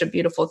is such a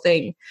beautiful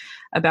thing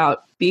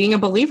about being a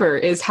believer,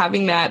 is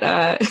having that,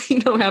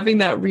 having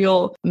that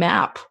real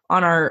map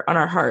on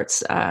our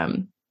hearts,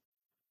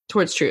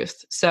 towards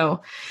truth.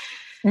 So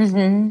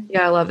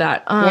yeah, I love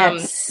that.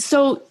 Yes.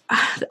 So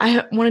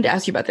I wanted to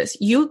ask you about this.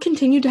 You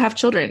continued to have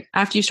children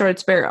after you started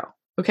Sparrow.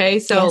 Okay.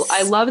 So yes.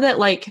 I love that,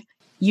 like,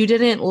 you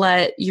didn't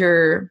let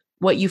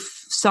what you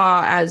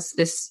saw as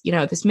this,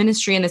 this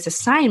ministry and this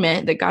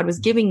assignment that God was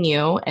giving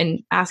you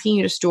and asking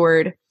you to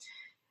steward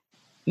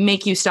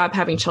make you stop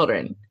having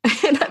children.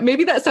 And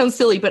maybe that sounds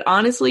silly, but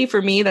honestly, for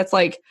me, that's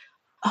like,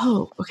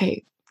 oh,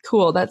 okay,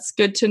 cool. That's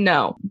good to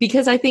know.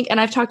 Because I think, and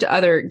I've talked to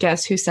other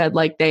guests who said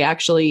like they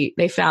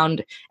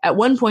found at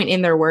one point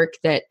in their work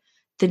that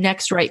the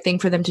next right thing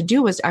for them to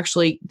do was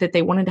actually that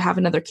they wanted to have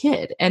another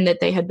kid, and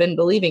that they had been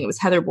believing, it was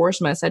Heather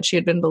Boersma said she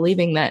had been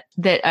believing that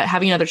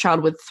having another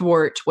child would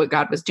thwart what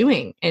God was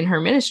doing in her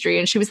ministry.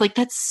 And she was like,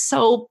 that's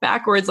so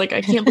backwards. Like,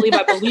 I can't believe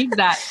I believed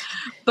that.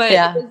 But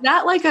was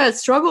that like a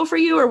struggle for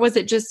you, or was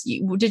it just,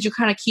 did you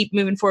kind of keep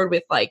moving forward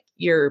with like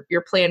your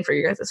plan for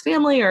your guys'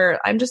 family? Or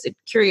I'm just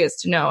curious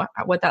to know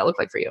what that looked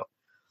like for you.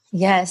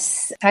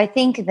 Yes. I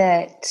think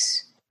that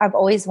I've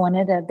always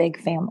wanted a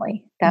big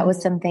family. That was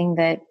something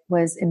that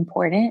was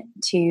important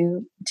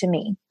to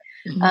me.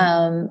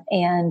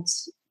 And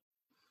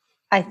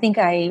I think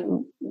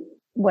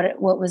what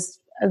was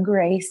a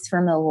grace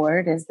from the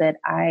Lord is that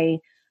I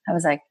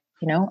was like,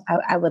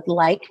 I would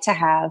like to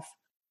have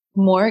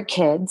more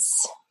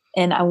kids,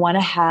 and I want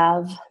to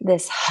have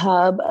this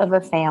hub of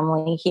a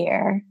family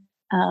here.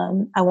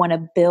 I want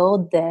to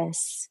build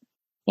this,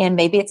 and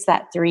maybe it's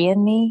that 3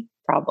 in me,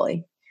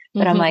 probably,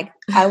 but I'm like,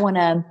 I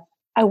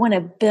want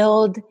to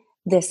build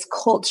this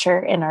culture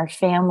in our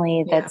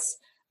family that's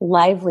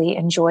lively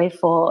and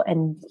joyful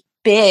and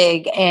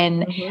big.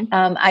 And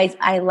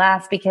I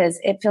laugh because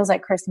it feels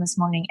like Christmas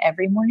morning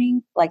every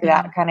morning, like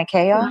that kind of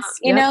chaos,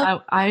 you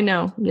know? I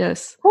know.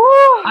 Yes. Woo!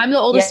 I'm the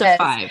oldest of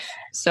 5.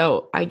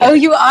 So I get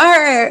it. You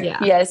are? Yeah.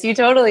 Yes, you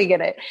totally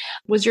get it.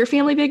 Was your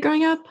family big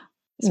growing up?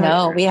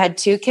 No, we had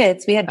 2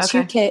 kids. We had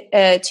 2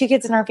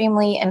 kids in our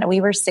family, and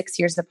we were 6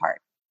 years apart.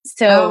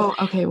 So,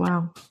 okay.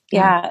 Wow.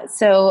 Yeah.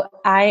 So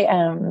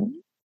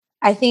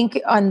I think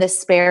on the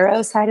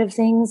Sparrow side of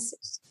things,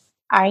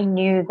 I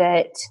knew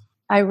that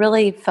I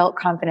really felt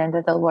confident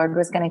that the Lord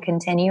was going to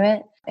continue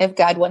it. If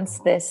God wants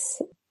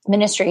this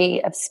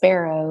ministry of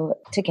Sparrow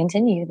to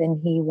continue, then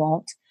he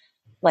won't,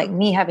 like,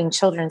 me having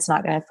children is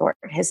not going to thwart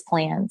his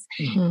plans.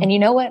 And you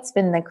know what's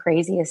been the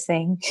craziest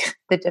thing?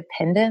 The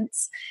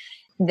dependence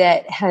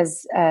that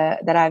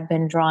I've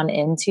been drawn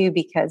into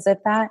because of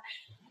that.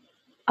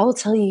 I will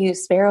tell you,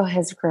 Sparrow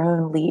has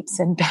grown leaps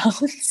and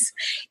bounds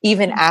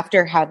even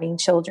after having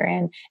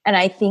children. And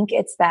I think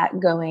it's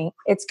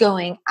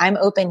going, I'm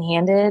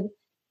open-handed.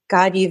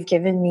 God, you've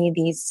given me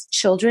these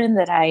children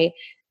that I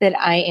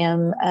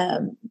am,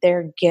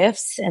 their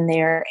gifts and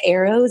their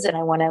arrows, and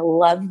I want to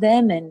love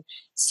them and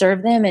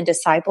serve them and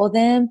disciple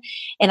them.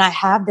 And I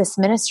have this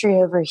ministry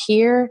over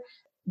here,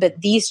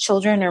 but these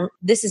children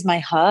this is my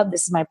hub.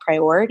 This is my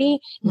priority.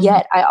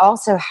 Yet I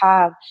also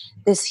have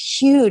this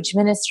huge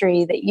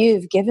ministry that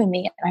you've given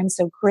me. And I'm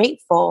so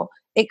grateful.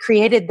 It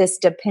created this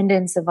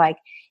dependence of like,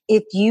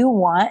 if you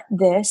want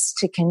this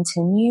to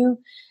continue,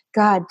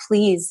 God,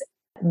 please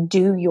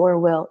do your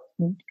will.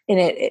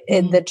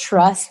 And the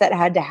trust that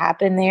had to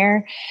happen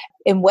there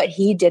and what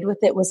he did with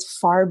it was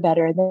far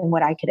better than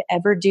what I could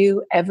ever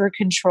do, ever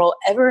control,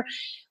 ever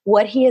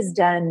what he has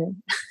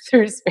done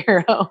through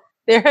Sparrow.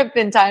 There have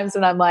been times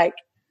when I'm like,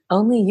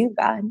 only you,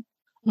 God,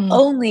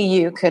 only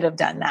you could have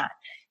done that,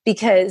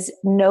 because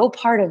no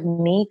part of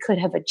me could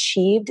have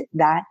achieved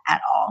that at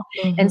all.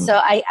 And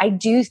so I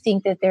do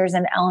think that there's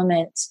an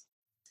element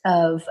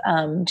of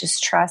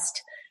just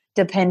trust,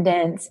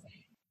 dependence.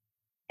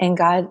 and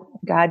God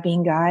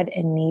being God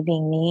and me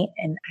being me.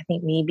 And I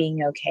think me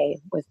being okay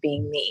with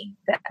being me,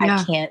 that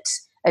I can't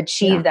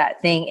achieve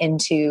that thing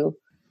into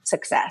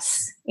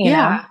success, you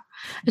know?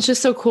 It's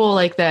just so cool.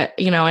 Like that,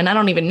 you know, and I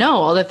don't even know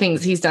all the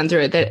things he's done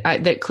through it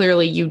that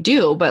clearly you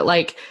do, but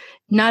like,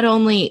 not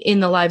only in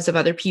the lives of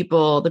other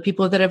people, the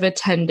people that have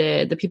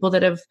attended, the people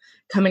that have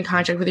come in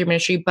contact with your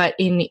ministry, but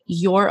in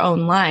your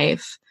own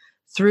life,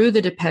 through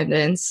the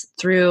dependence,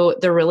 through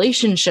the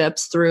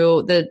relationships,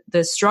 through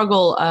the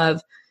struggle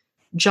of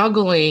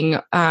juggling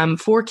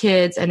 4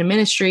 kids and a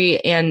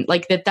ministry, and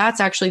like that's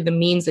actually the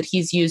means that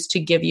he's used to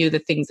give you the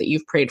things that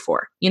you've prayed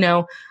for. You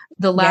know,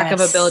 the lack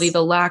of ability,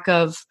 the lack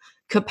of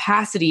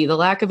capacity, the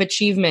lack of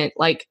achievement,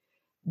 like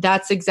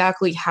that's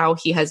exactly how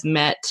he has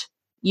met,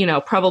 you know,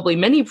 probably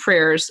many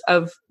prayers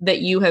of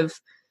that you have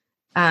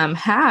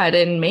had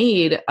and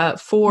made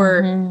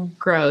for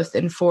growth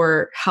and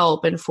for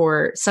help and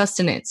for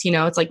sustenance. You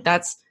know, it's like,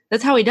 that's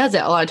how he does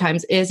it a lot of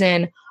times, is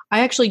in,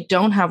 I actually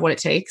don't have what it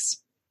takes.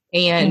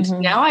 And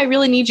now I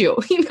really need you,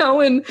 you know,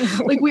 and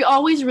like we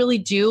always really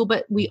do,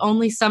 but we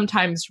only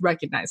sometimes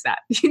recognize that,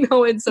 you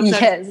know, and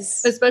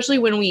sometimes, especially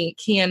when we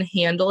can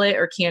handle it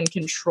or can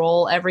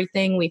control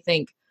everything, we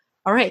think,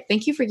 all right,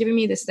 thank you for giving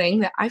me this thing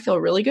that I feel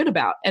really good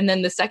about. And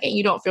then the second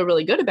you don't feel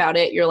really good about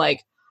it, you're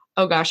like,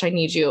 oh gosh, I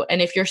need you. And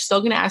if you're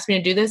still going to ask me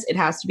to do this, it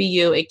has to be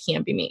you. It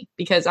can't be me,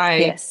 because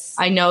I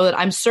know that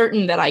I'm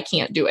certain that I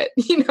can't do it,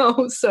 you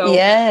know? So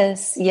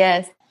yes.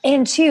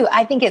 And two,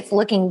 I think it's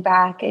looking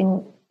back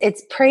and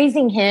it's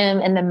praising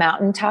him in the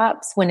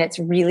mountaintops when it's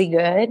really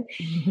good,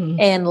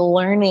 and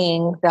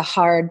learning the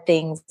hard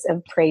things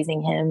of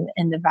praising him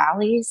in the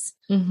valleys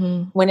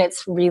when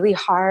it's really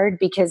hard,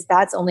 because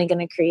that's only going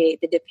to create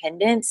the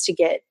dependence to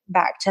get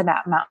back to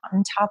that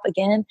mountaintop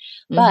again.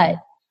 But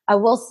I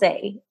will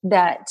say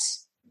that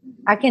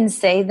I can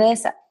say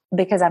this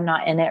because I'm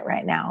not in it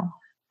right now.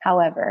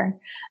 However,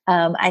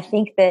 I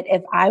think that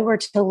if I were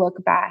to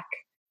look back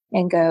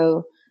and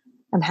go,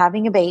 I'm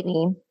having a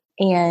baby,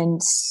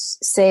 and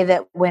say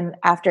that when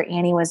after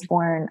Annie was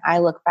born, I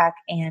look back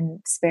and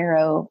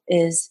Sparrow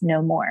is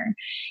no more,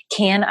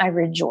 can I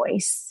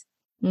rejoice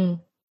in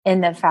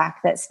the fact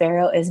that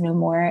Sparrow is no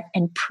more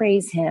and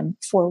praise him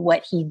for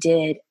what he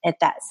did at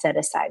that set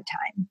aside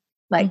time?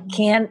 Like,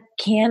 can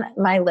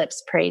my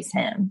lips praise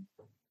him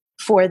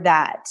for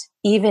that,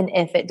 even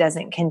if it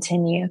doesn't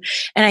continue?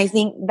 And I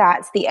think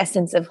that's the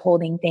essence of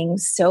holding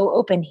things so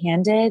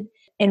open-handed.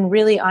 And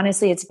really,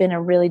 honestly, it's been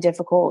a really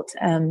difficult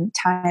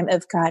time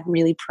of God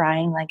really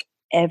prying like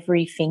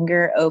every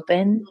finger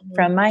open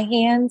from my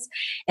hands.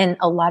 And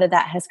a lot of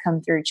that has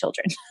come through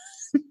children.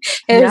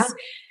 I'm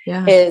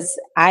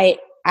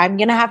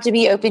going to have to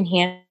be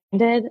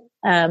open-handed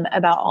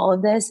about all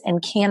of this.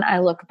 And can I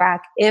look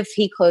back, if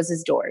he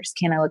closes doors,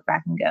 can I look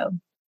back and go,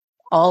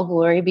 all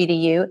glory be to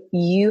you.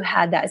 You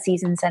had that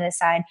season set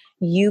aside.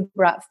 You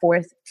brought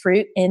forth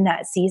fruit in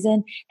that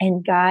season.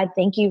 And God,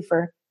 thank you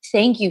for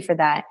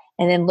that.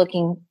 And then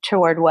looking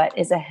toward what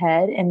is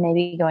ahead and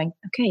maybe going,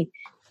 okay,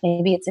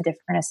 maybe it's a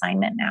different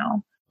assignment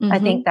now. I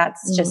think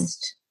that's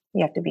just,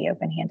 you have to be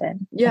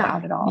open-handed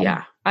about it all.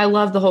 Yeah. I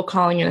love the whole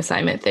calling and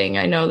assignment thing.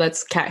 I know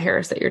that's Kat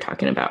Harris that you're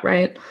talking about,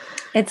 right?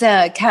 It's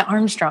Kat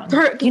Armstrong.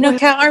 You know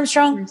Kat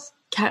Armstrong?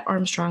 Kat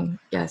Armstrong.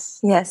 Yes.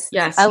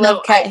 I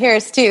love Kat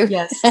Harris too.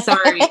 Yes.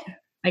 Sorry.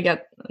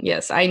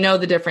 I know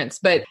the difference,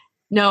 but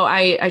no,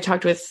 I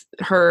talked with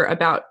her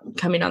about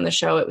coming on the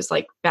show. It was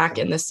like back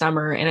in the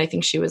summer, and I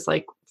think she was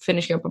like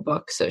finishing up a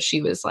book. So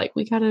she was like,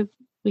 we gotta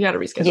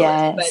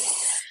reschedule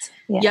this.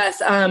 But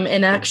yes.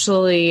 And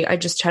actually I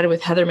just chatted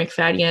with Heather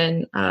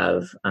McFadden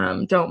of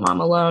Don't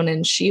Mom Alone.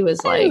 And she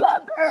was like, I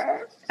love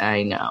her.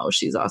 I know,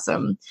 she's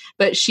awesome.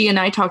 But she and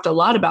I talked a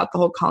lot about the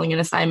whole calling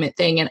and assignment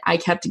thing. And I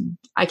kept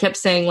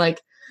saying like,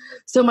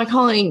 so my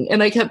calling,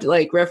 and I kept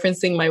like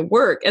referencing my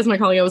work as my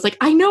calling. I was like,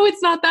 I know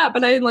it's not that,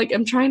 but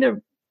I'm trying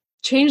to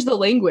change the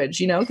language,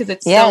 you know, because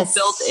it's so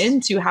built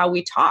into how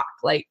we talk,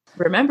 like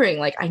remembering,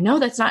 like, I know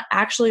that's not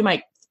actually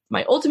my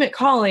ultimate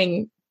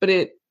calling, but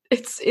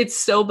it's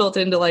so built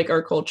into like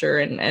our culture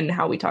and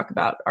how we talk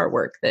about our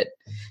work that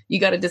you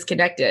got to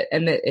disconnect it.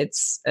 And that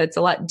it's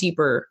a lot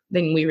deeper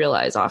than we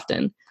realize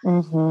often.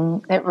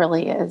 It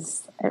really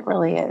is. It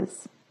really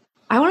is.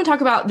 I want to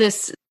talk about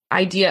this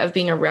idea of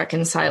being a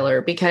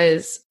reconciler,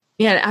 because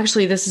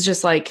actually this is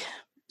just like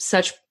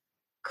such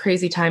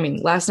crazy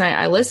timing. Last night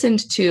I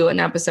listened to an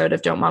episode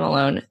of Don't Mom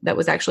Alone that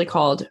was actually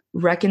called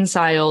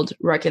Reconciled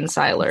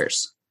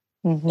Reconcilers,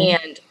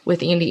 and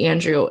with Andy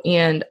Andrew.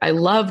 And I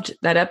loved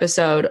that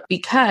episode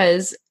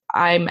because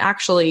I'm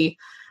actually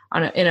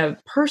in a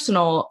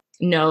personal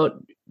note,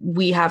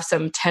 we have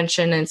some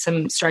tension and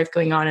some strife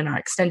going on in our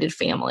extended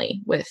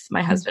family with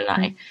my husband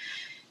and I.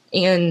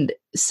 And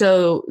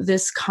so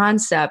this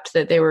concept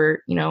that they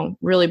were,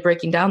 really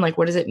breaking down, like,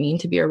 what does it mean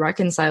to be a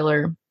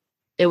reconciler?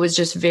 It was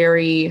just it's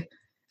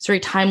very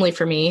timely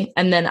for me.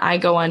 And then I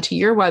go onto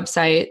your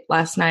website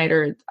last night,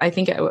 or I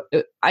think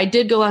I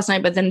did go last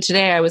night, but then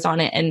today I was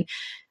on it and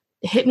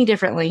it hit me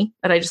differently.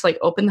 But I just like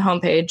opened the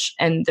homepage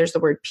and there's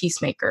the word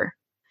peacemaker.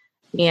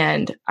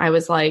 And I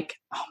was like,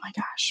 oh my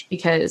gosh,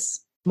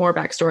 because more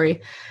backstory.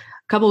 A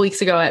couple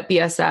weeks ago at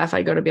BSF,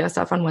 I go to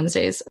BSF on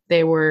Wednesdays.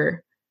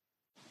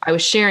 I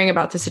was sharing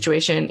about the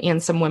situation,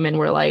 and some women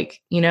were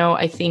like,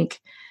 I think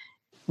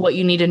what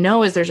you need to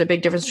know is there's a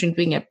big difference between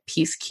being a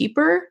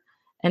peacekeeper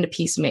and a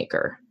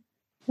peacemaker.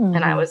 Mm-hmm.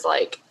 And I was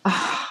like,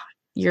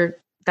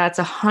 that's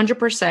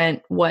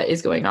 100% what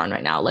is going on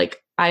right now.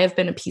 Like, I have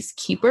been a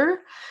peacekeeper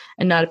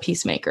and not a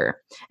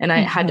peacemaker. And I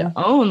had to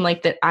own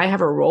like that I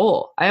have a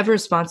role. I have a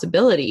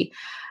responsibility.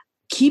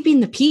 Keeping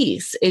the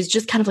peace is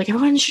just kind of like,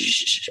 everyone,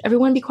 shh,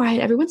 everyone be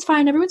quiet. Everyone's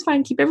fine. Everyone's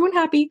fine. Keep everyone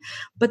happy.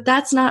 But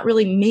that's not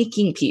really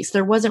making peace.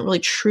 There wasn't really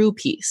true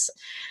peace.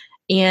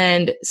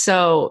 And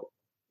so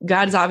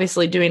God is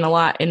obviously doing a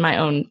lot in my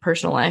own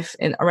personal life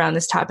and around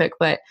this topic.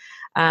 But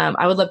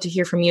I would love to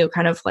hear from you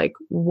kind of like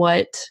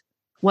what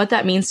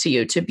that means to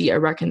you to be a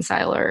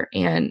reconciler,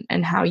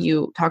 and how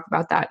you talk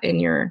about that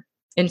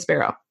in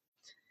Sparrow.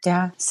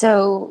 Yeah.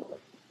 So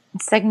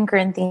 2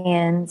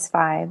 Corinthians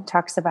 5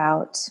 talks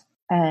about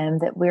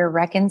that we're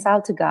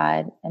reconciled to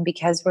God. And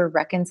because we're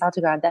reconciled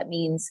to God, that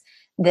means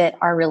that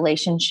our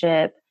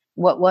relationship,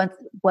 what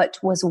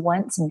was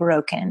once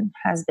broken,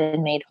 has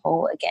been made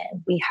whole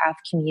again. We have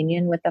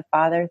communion with the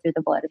Father through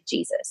the blood of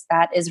Jesus.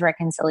 That is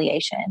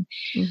reconciliation.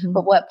 Mm-hmm.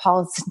 But what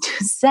Paul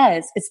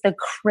says, it's the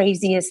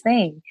craziest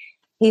thing.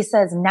 He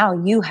says,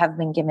 now you have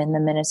been given the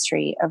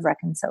ministry of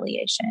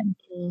reconciliation.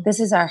 Mm-hmm.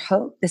 This is our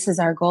hope. This is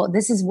our goal.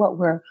 This is what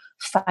we're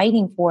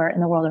fighting for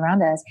in the world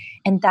around us.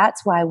 And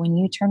that's why when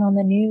you turn on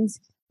the news,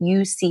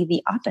 you see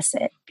the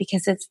opposite,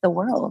 because it's the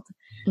world.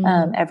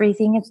 Mm-hmm.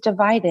 Everything is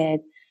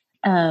divided.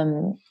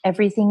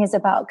 Everything is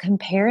about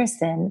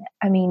comparison.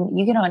 I mean,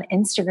 you get on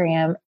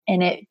Instagram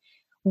and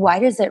why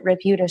does it rip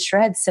you to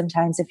shreds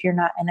sometimes if you're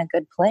not in a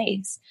good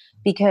place?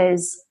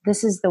 Because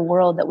this is the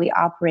world that we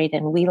operate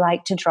in. We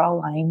like to draw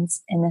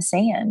lines in the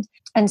sand.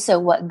 And so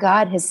what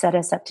God has set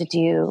us up to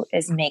do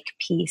is make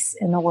peace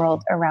in the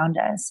world around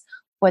us,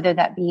 whether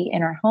that be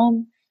in our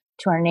home,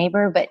 to our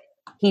neighbor, but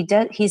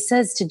he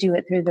says to do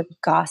it through the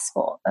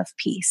gospel of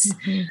peace.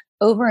 Mm-hmm.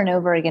 Over and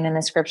over again in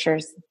the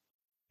scriptures,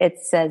 it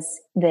says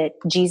that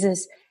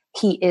Jesus,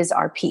 he is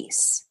our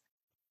peace.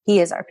 He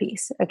is our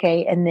peace.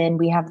 Okay. And then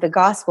we have the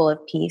gospel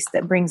of peace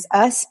that brings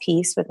us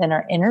peace within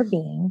our inner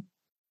being,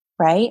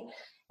 right?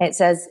 It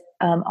says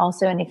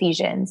also in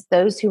Ephesians,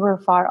 those who were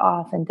far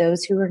off and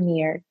those who were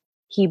near,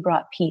 he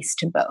brought peace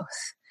to both.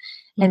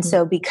 Mm-hmm. And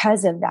so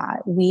because of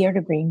that, we are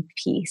to bring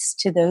peace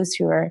to those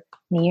who are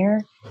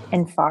near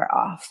and far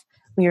off.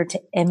 We are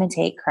to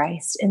imitate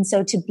Christ. And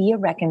so to be a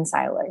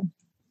reconciler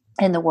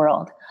in the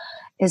world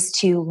is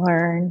to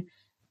learn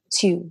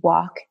to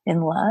walk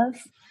in love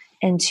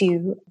and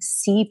to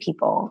see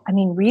people. I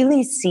mean,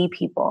 really see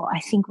people.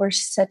 I think we're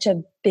such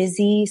a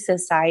busy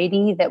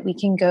society that we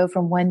can go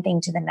from one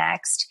thing to the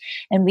next,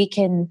 and we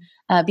can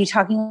be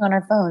talking on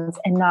our phones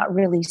and not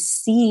really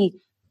see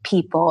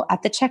people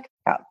at the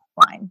checkout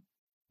line,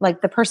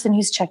 like the person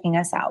who's checking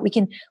us out. We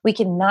can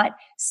not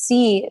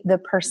see the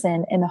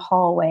person in the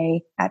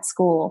hallway at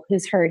school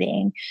who's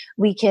hurting.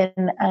 We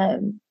can,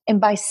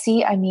 and by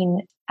see, I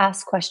mean,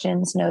 ask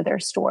questions, know their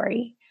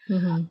story.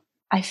 Mm-hmm.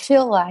 I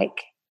feel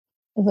like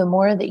the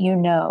more that you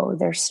know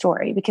their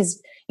story,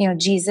 because,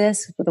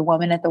 Jesus, the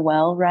woman at the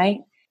well, right?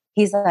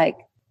 He's like,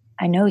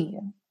 I know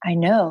you. I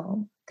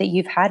know that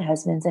you've had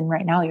husbands and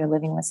right now you're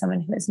living with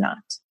someone who is not,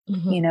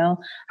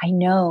 mm-hmm. I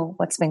know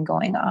what's been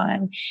going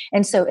on.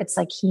 And so it's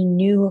like, he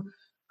knew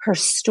her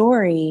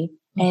story,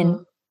 mm-hmm.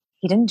 and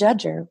he didn't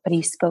judge her, but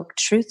he spoke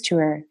truth to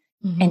her.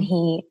 Mm-hmm. And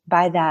he,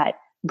 by that,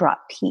 brought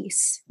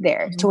peace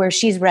there, mm-hmm. to where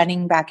she's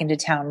running back into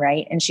town.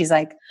 Right. And she's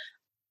like,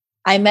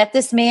 I met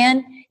this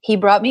man, he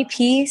brought me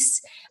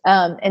peace,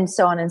 and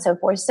so on and so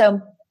forth. So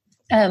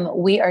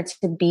we are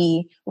to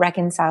be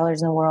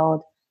reconcilers in the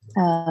world,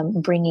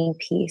 bringing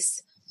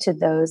peace to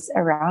those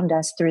around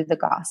us through the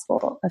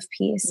gospel of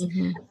peace.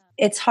 Mm-hmm.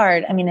 It's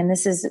hard. I mean, and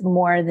this is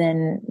more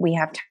than we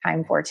have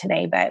time for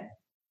today, but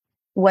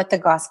what the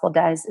gospel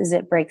does is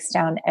it breaks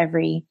down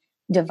every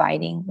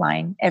dividing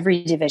line,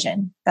 every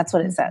division. That's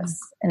what it says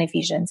in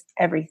Ephesians,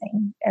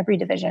 everything, every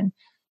division.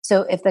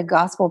 So if the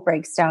gospel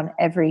breaks down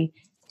every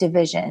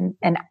division,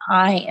 and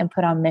I am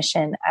put on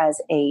mission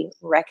as a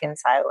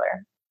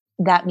reconciler,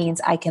 that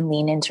means I can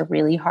lean into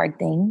really hard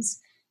things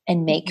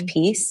and make mm-hmm.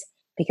 peace,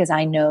 because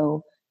I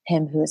know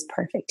him who is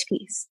perfect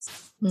peace.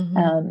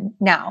 Mm-hmm.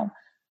 Now,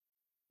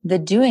 the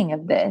doing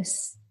of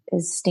this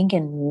is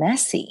stinking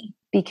messy,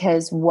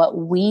 because what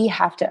we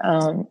have to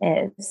own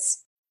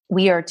is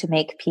we are to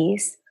make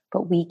peace,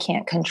 but we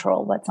can't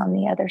control what's on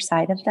the other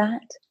side of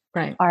that.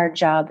 Right. Our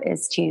job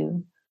is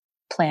to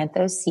plant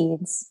those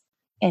seeds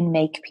and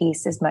make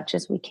peace as much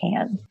as we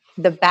can.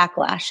 The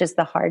backlash is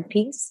the hard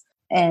piece.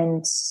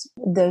 And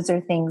those are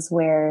things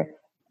where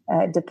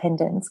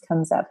dependence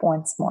comes up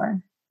once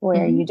more,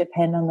 where mm-hmm. you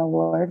depend on the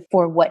Lord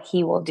for what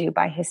he will do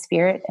by his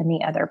Spirit and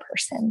the other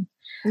person.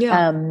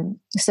 Yeah.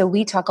 So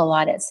we talk a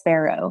lot at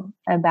Sparrow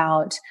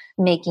about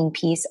making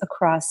peace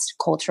across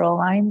cultural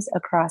lines,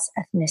 across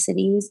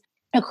ethnicities,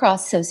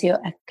 across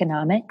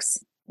socioeconomics,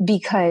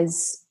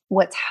 because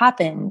what's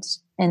happened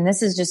and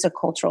this is just a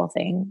cultural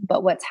thing,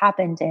 but what's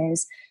happened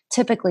is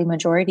typically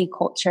majority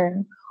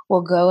culture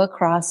will go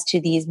across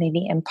to these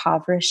maybe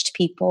impoverished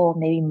people,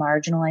 maybe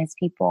marginalized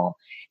people,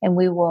 and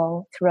we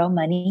will throw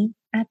money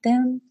at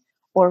them,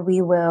 or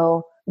we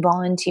will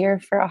volunteer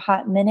for a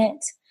hot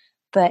minute.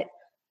 But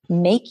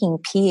making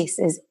peace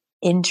is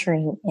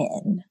entering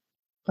in.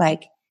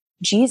 Like,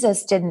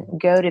 Jesus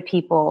didn't go to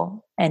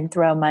people and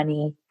throw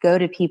money, go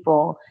to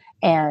people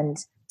and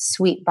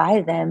sweep by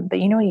them. But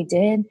you know what he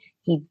did?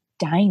 He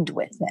dined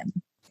with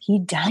them. He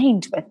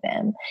dined with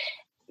them.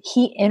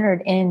 He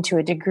entered into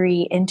a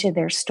degree into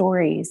their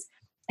stories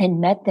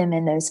and met them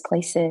in those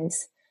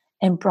places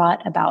and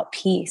brought about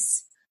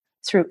peace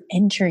through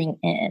entering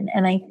in.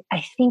 And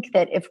I think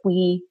that if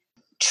we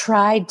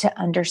tried to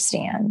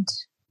understand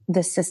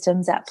the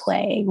systems at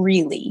play,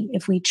 really,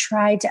 if we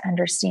tried to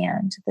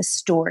understand the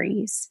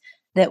stories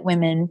that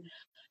women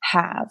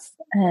have,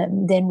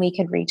 then we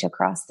could reach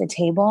across the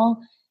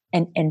table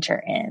and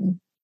enter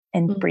in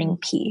and bring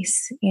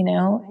peace,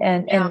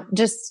 and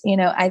just,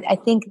 I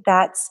think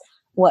that's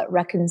what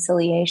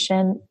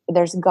reconciliation,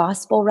 there's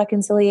gospel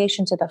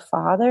reconciliation to the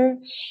Father,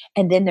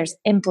 and then there's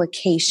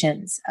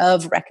implications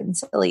of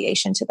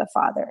reconciliation to the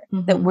Father,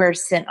 that we're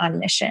sent on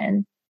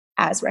mission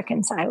as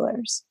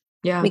reconcilers.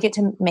 Yeah. We get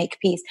to make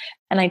peace.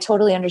 And I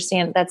totally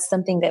understand that's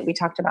something that we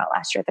talked about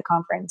last year at the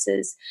conference,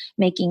 is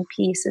making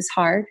peace is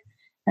hard.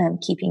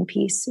 Keeping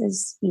peace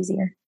is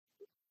easier.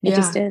 It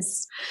just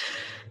is.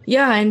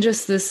 Yeah. And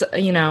just this,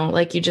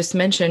 like you just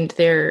mentioned,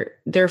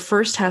 there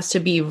first has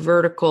to be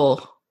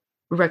vertical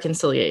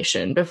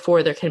reconciliation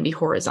before there can be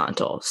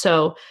horizontal.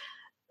 So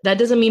that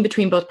doesn't mean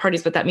between both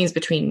parties, but that means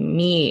between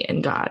me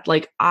and God.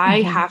 Like,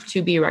 I have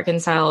to be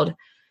reconciled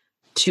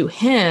to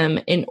him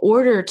in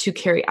order to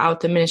carry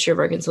out the ministry of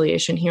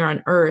reconciliation here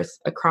on earth,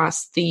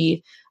 across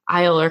the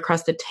aisle or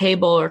across the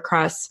table or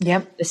across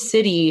the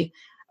city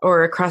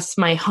or across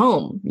my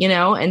home,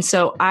 And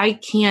so I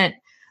can't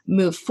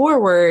move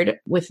forward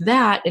with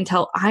that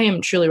until I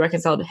am truly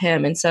reconciled to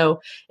him. And so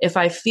if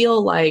I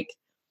feel like,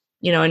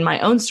 in my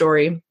own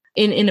story,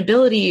 in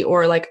inability,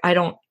 or like, I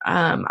don't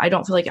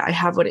feel like I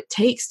have what it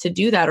takes to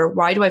do that, or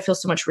why do I feel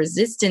so much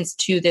resistance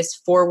to this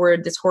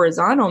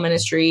horizontal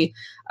ministry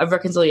of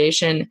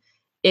reconciliation?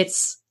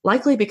 It's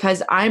likely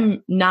because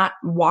I'm not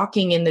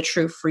walking in the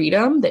true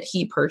freedom that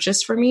he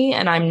purchased for me.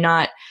 And I'm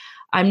not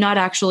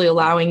actually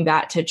allowing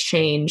that to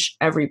change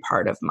every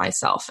part of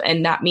myself.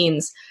 And that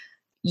means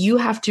you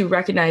have to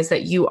recognize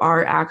that you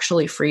are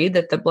actually free,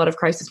 that the blood of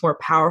Christ is more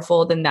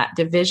powerful than that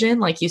division.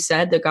 Like you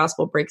said, the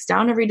gospel breaks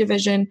down every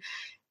division,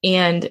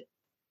 and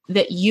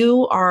that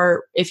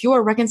if you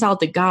are reconciled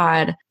to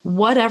God,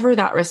 whatever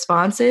that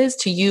response is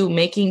to you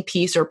making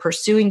peace or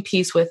pursuing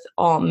peace with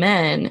all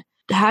men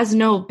has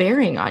no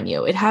bearing on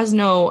you. It has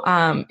no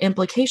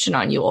implication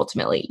on you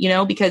ultimately,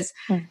 because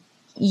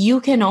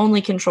you can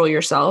only control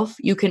yourself.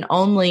 You can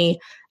only,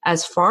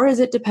 as far as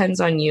it depends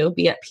on you,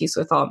 be at peace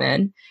with all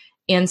men.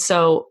 And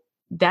so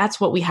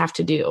that's what we have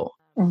to do.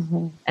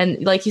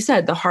 And like you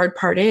said, the hard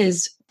part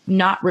is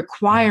not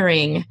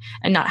requiring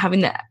and not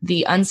having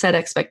the unset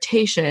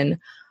expectation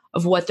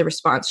of what the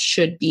response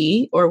should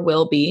be or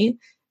will be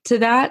to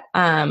that.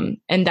 And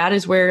that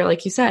is where,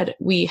 like you said,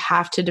 we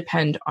have to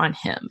depend on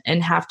him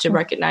and have to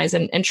recognize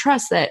and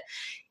trust that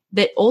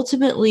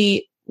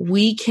ultimately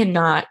we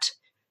cannot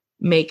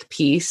make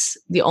peace.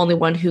 The only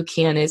one who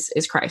can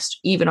is Christ,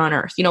 even on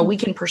earth. We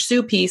can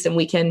pursue peace and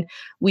we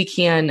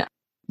can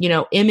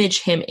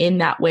image him in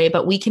that way,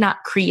 but we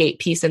cannot create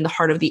peace in the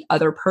heart of the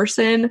other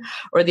person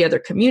or the other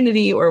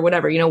community or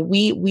whatever.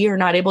 We are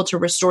not able to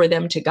restore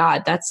them to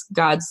God. That's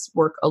God's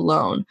work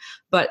alone.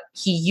 But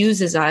he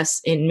uses us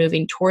in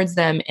moving towards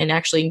them and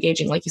actually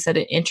engaging, like you said,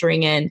 in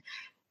entering in,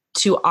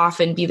 to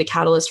often be the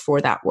catalyst for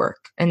that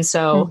work. And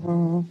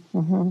so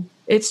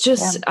it's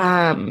just,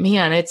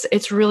 man,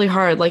 it's really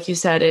hard. Like you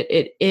said,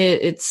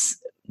 it's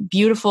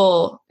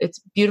beautiful. It's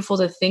beautiful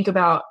to think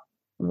about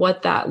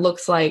what that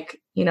looks like,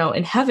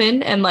 in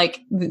heaven. And like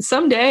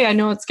someday I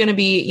know it's going to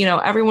be,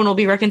 everyone will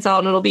be reconciled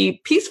and it'll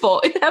be peaceful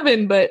in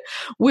heaven, but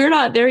we're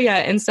not there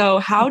yet. And so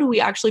how do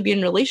we actually be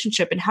in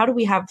relationship, and how do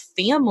we have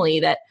family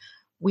that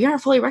we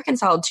aren't fully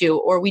reconciled to,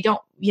 or we don't,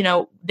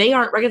 they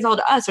aren't reconciled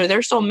to us, or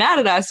they're still mad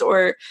at us,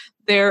 or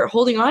they're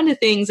holding on to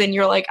things. And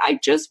you're like, I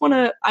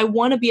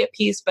want to be at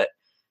peace, but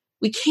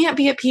we can't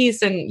be at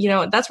peace. And,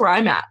 that's where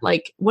I'm at.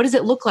 Like, what does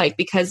it look like?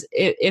 Because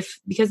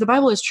because the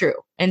Bible is true.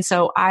 And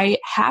so I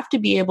have to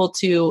be able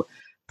to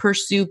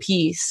pursue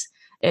peace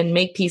and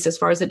make peace as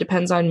far as it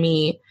depends on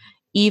me,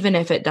 even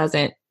if it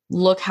doesn't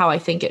look how I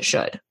think it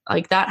should.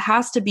 Like, that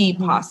has to be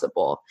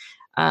possible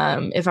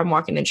if I'm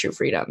walking in true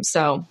freedom.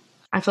 So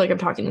I feel like I'm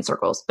talking in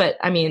circles, but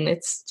I mean,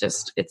 it's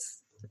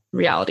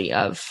reality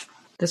of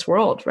this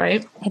world,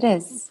 right? It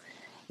is.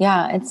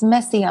 Yeah, it's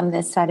messy on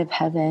this side of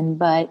heaven,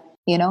 but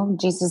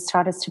Jesus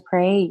taught us to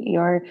pray,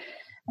 your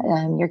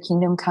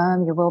kingdom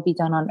come, your will be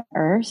done on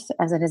earth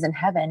as it is in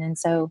heaven. And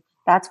so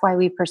that's why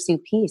we pursue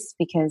peace,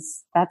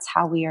 because that's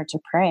how we are to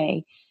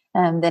pray,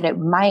 that it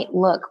might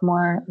look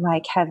more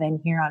like heaven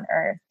here on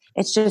earth.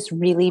 It's just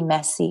really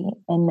messy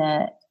in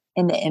the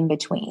in the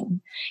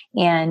in-between.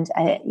 And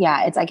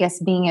it's, I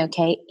guess, being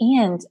okay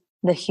and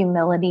the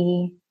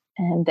humility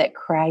that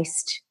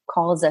Christ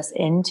calls us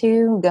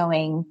into,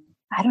 going,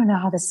 I don't know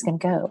how this is going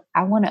to go.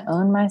 I want to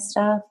own my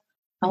stuff.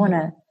 I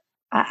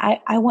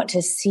want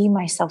to see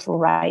myself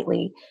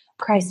rightly.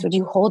 Christ, would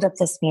you hold up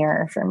this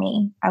mirror for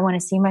me? I want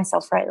to see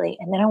myself rightly.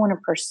 And then I want to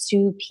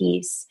pursue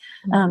peace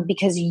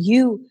because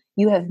you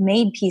have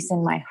made peace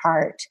in my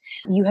heart.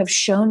 You have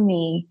shown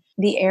me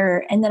the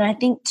error. And then I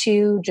think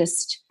too,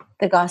 just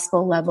the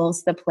gospel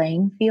levels the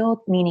playing field,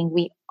 meaning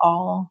we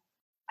all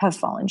have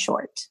fallen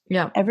short.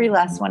 Yeah. Every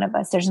last one of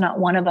us. There's not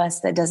one of us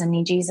that doesn't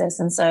need Jesus.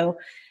 And so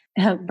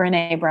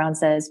Brené Brown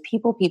says,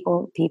 people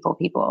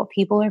are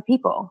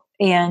people.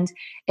 And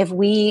if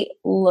we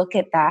look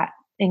at that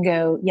and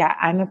go, yeah,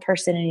 I'm a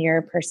person and you're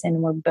a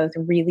person. We're both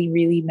really,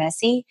 really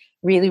messy,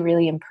 really,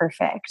 really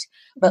imperfect,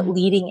 but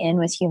leading in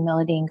with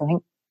humility and going,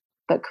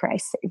 but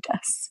Christ saved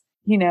us.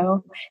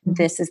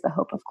 This is the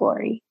hope of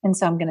glory. And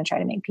so I'm going to try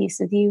to make peace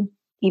with you,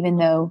 even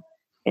though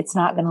it's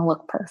not going to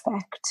look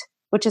perfect,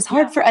 which is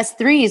hard for us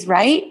threes,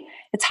 right?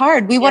 It's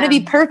hard. We want to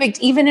be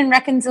perfect. Even in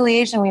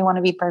reconciliation, we want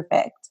to be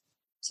perfect.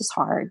 It's just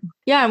hard.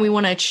 Yeah. And we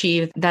want to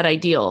achieve that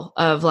ideal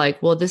of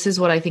like, well, this is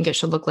what I think it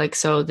should look like.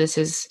 So this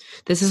is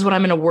what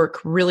I'm going to work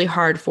really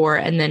hard for.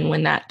 And then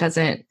when that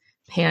doesn't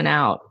pan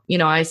out,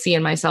 I see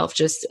in myself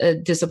just a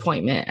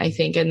disappointment, I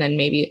think. And then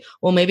maybe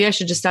I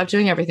should just stop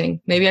doing everything.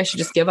 Maybe I should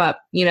just give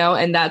up,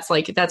 and that's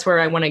where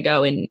I want to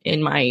go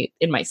in my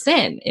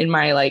sin, in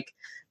my like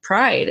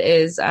pride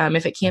is,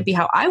 if it can't be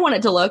how I want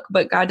it to look,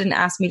 but God didn't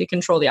ask me to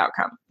control the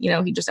outcome.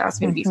 He just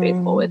asked me to be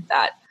faithful with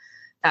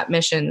that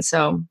mission.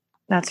 So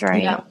that's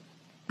right. Yeah.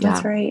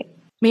 That's right.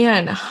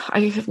 Man,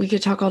 we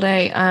could talk all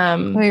day.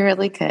 We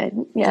really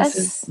could.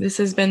 Yes. This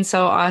has been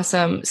so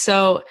awesome.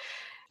 So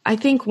I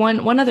think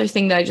one other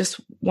thing that I just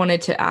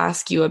wanted to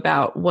ask you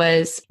about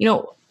was,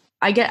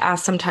 I get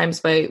asked sometimes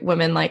by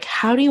women, like,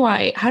 how do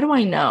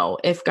I know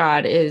if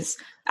God is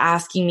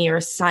asking me or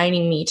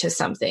assigning me to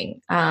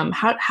something?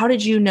 How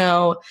did you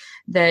know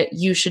that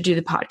you should do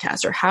the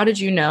podcast, or how did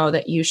you know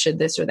that you should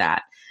this or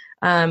that?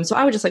 So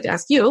I would just like to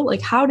ask you,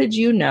 like, how did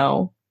you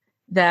know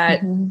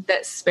that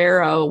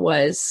Sparrow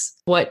was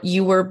what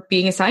you were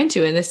being assigned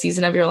to in this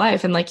season of your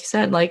life? And like you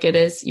said, like it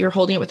is, you're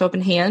holding it with open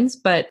hands,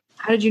 but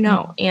how did you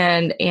know?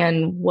 And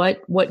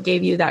what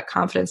gave you that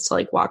confidence to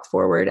like walk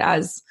forward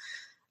as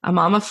a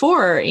mom of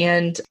 4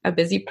 and a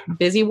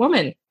busy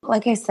woman?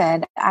 Like I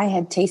said, I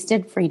had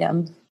tasted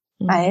freedom.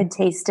 I had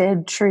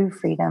tasted true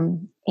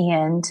freedom,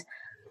 and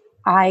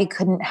I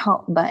couldn't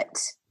help but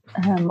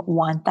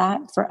want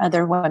that for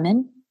other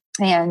women.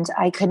 And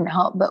I couldn't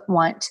help but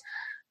want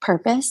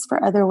purpose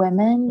for other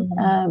women.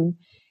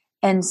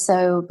 And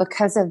so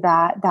because of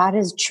that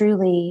is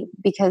truly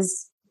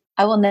because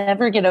I will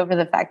never get over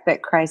the fact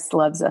that Christ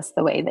loves us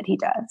the way that he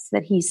does,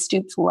 that he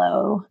stooped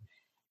low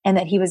and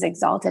that he was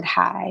exalted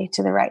high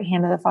to the right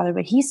hand of the Father,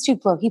 but he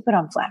stooped low, he put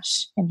on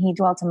flesh and he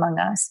dwelt among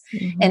us.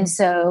 And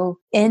so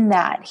in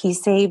that he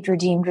saved,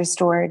 redeemed,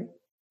 restored,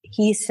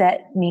 he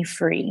set me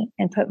free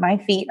and put my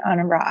feet on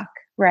a rock.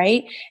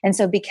 Right. And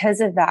so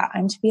because of that,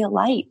 I'm to be a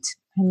light.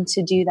 And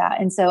to do that.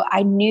 And so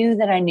I knew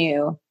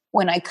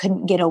when I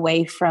couldn't get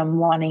away from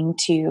wanting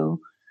to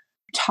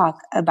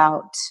talk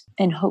about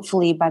and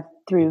hopefully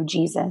through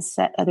Jesus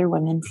set other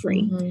women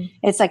free.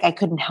 It's like I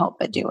couldn't help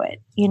but do it,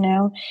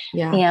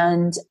 Yeah.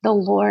 And the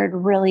Lord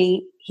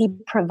really, he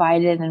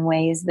provided in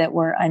ways that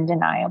were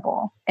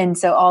undeniable. And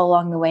so all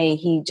along the way,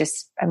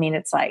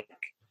 it's like,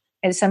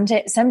 and some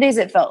days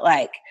it felt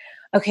like,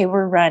 okay,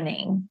 we're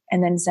running.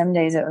 And then some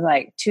days it was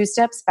like 2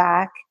 steps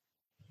back.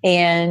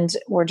 And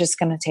we're just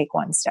going to take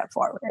 1 step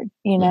forward.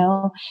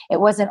 It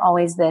wasn't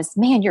always this,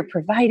 man, you're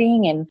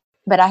providing.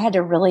 But I had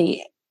to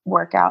really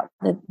work out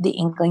the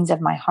inklings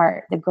of my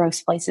heart, the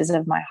gross places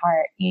of my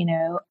heart,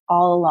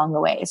 all along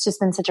the way. It's just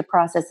been such a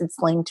process. It's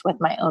linked with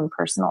my own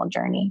personal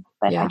journey,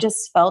 but I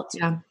just felt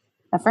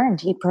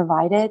affirmed. He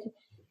provided,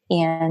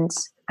 and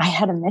I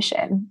had a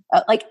mission,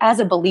 like as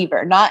a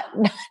believer, not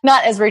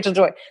as Rachel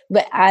Joy,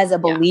 but as a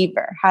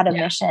believer, had a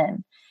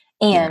mission.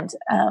 And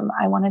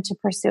I wanted to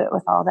pursue it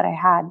with all that I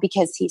had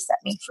because he set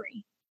me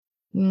free.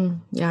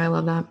 Yeah, I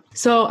love that.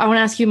 So I want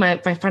to ask you my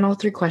final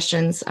 3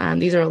 questions.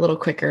 These are a little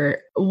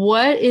quicker.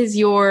 What is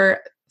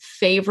your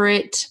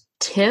favorite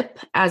tip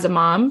as a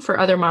mom for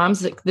other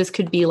moms? This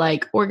could be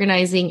like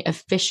organizing,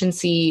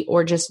 efficiency,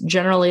 or just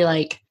generally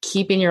like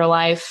keeping your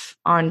life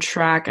on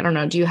track. I don't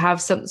know. Do you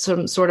have some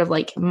sort of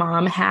like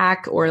mom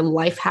hack or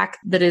life hack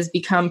that has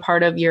become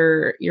part of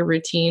your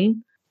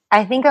routine?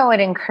 I think I would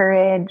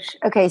encourage,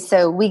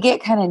 so we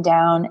get kind of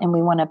down and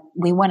we want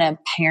to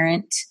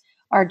parent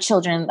our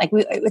children.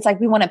 It's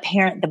like we want to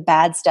parent the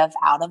bad stuff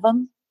out of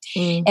them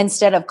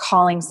instead of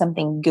calling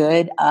something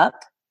good up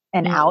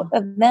and out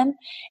of them.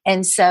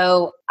 And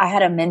so I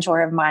had a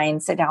mentor of mine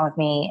sit down with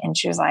me and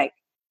she was like,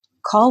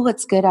 call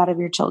what's good out of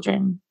your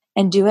children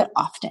and do it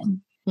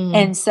often.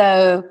 And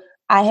so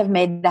I have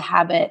made the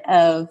habit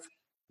of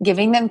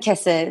giving them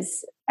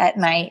kisses at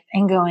night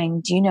and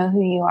going, do you know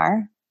who you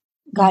are?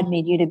 God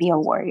made you to be a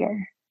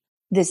warrior.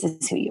 This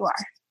is who you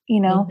are,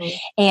 Mm-hmm.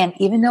 And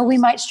even though we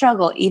might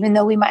struggle, even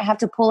though we might have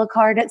to pull a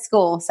card at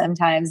school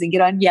sometimes and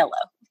get on yellow,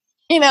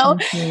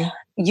 Mm-hmm.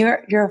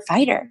 you're a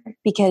fighter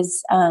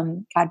because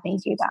God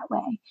made you that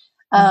way.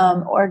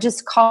 Or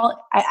just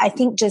I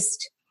think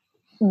just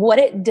what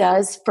it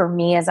does for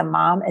me as a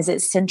mom is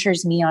it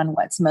centers me on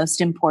what's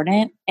most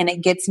important, and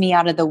it gets me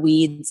out of the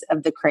weeds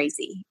of the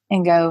crazy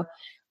and go,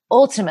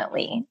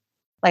 ultimately,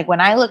 like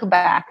when I look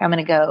back, I'm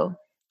going to go,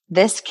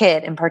 this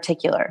kid in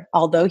particular,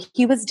 although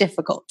he was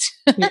difficult,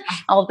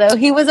 although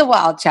he was a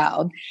wild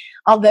child,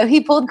 although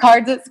he pulled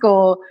cards at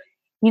school,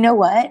 you know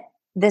what?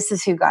 This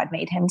is who God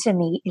made him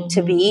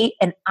to be.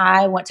 And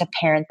I want to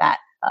parent that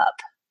up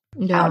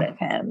out of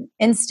him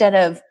instead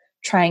of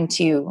trying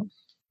to.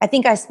 I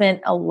think I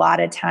spent a lot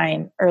of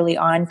time early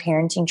on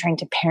parenting, trying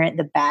to parent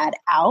the bad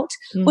out,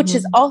 which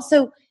is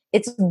also,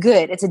 it's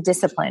good. It's a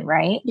discipline,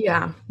 right?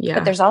 Yeah. Yeah.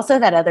 But there's also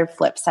that other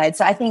flip side.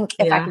 So I think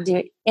if I could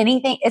do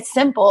anything, it's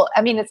simple.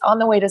 I mean, it's on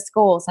the way to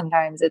school.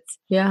 Sometimes it's,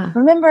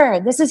 remember,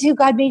 this is who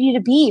God made you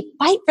to be.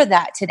 Fight for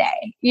that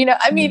today.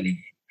 I mean,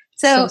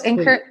 so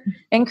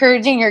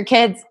encouraging your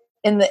kids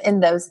in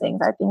those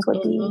things, I think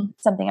would be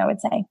something I would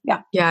say.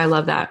 Yeah. Yeah. I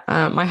love that.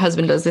 My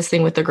husband does this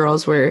thing with the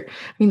girls where,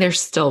 they're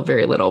still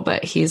very little,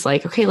 but he's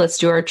like, okay, let's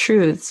do our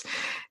truths.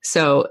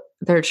 So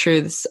their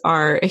truths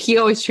are, he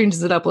always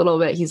changes it up a little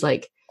bit. He's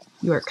like,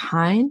 you are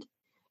kind,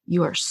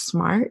 you are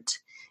smart,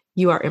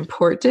 you are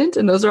important.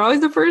 And those are always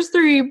the first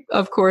three,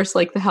 of course,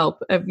 like The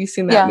Help. Have you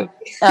seen that movie?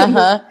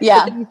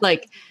 Yeah.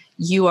 Like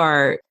you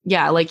are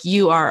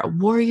a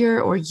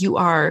warrior, or you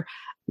are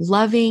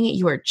loving,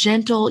 you are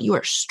gentle, you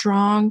are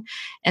strong.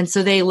 And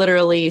so they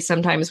literally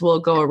sometimes will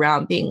go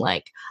around being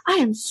like, I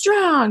am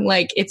strong.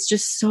 Like, it's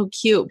just so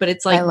cute. But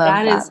it's like,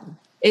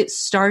 it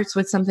starts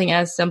with something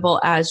as simple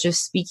as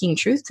just speaking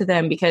truth to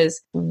them, because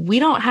we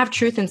don't have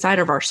truth inside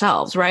of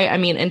ourselves, right? I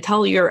mean,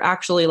 until you're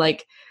actually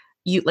like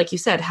you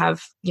said,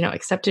 have,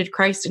 accepted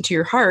Christ into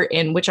your heart,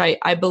 and which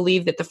I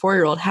believe that the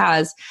 4-year-old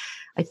has.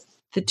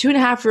 The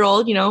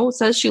 2.5-year-old,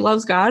 says she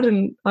loves God,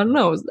 and I don't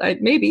know,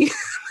 maybe.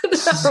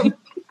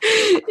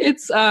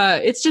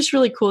 It's just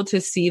really cool to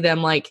see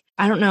them, like,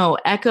 I don't know,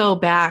 echo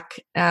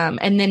back,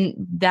 and then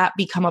that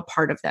become a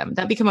part of them,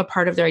 that become a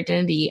part of their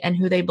identity and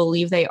who they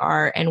believe they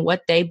are and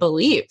what they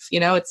believe.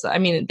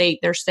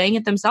 They're saying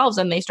it themselves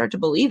and they start to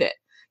believe it,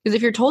 because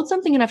if you're told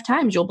something enough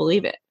times, you'll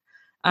believe it.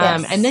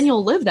 And then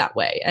you'll live that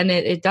way. And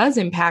it does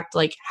impact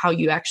like how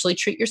you actually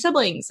treat your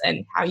siblings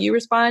and how you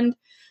respond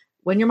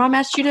when your mom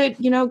asks you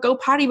to, go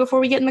potty before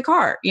we get in the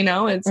car.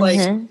 It's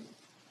like,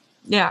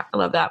 yeah, I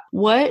love that.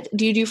 What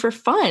do you do for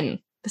fun?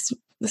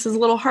 This is a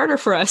little harder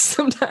for us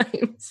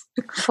sometimes.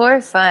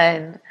 For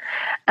fun.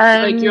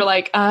 You're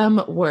like,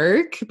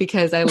 work,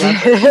 because I love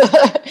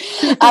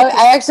it.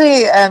 I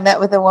actually met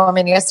with a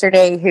woman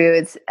yesterday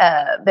who's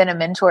been a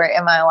mentor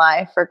in my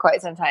life for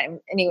quite some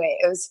time. Anyway,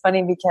 it was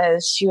funny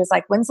because she was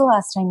like, when's the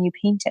last time you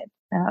painted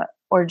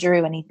or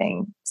drew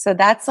anything? So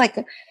that's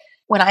like,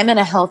 when I'm in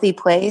a healthy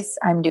place,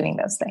 I'm doing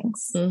those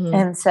things.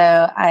 And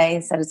so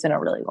I said, it's been a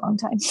really long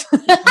time.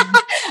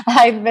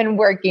 I've been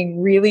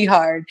working really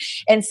hard.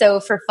 And so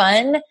for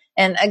fun,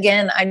 and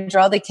again, I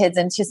draw the kids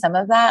into some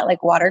of that,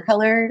 like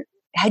watercolor.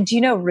 Do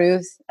you know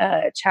Ruth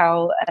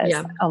Chow?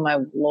 Oh my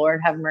Lord,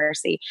 have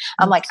mercy.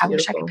 I'm like, I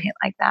wish I could paint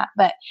like that.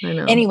 But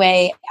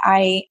anyway,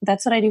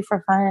 that's what I do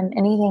for fun.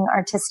 Anything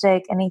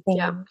artistic, anything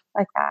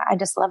like that. I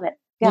just love it.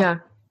 Yeah.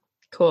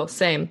 Cool.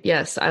 Same.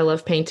 Yes. I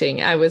love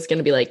painting. I was going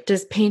to be like,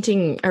 does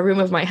painting a room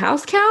of my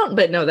house count?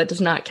 But no, that does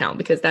not count,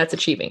 because that's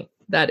achieving.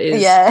 That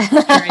is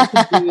trying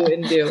to do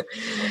and do.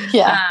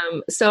 Yeah.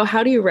 So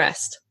how do you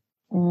rest?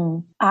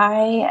 How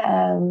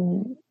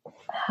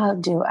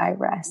do I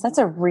rest? That's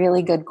a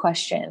really good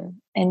question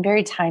and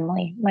very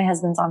timely. My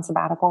husband's on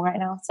sabbatical right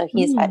now, so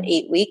he's had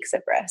 8 weeks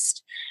of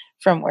rest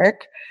from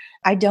work.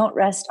 I don't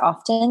rest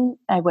often.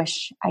 I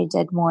wish I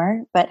did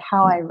more, but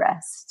how I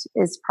rest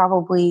is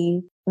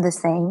probably the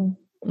same.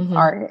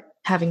 Art.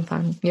 Having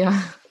fun. Yeah.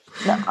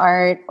 The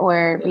art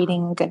or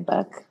reading a good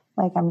book.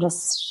 Like I'm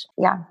just,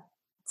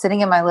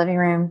 sitting in my living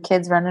room,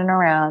 kids running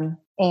around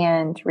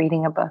and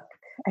reading a book,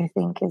 I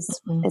think is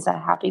a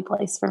happy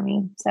place for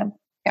me. So,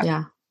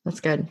 yeah.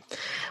 That's good.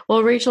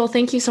 Well, Rachel,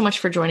 thank you so much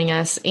for joining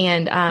us.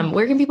 And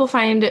where can people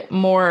find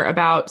more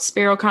about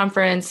Sparrow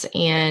Conference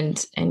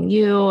and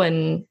you,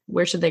 and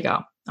where should they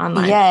go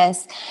online?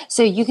 Yes.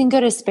 So you can go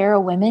to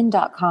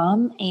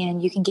sparrowwomen.com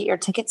and you can get your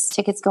tickets.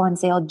 Tickets go on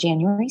sale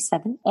January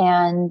 7th.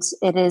 And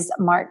it is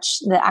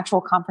the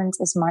actual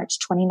conference is March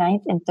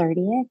 29th and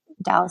 30th,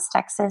 Dallas,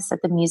 Texas,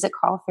 at the Music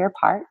Hall Fair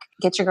Park.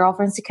 Get your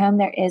girlfriends to come.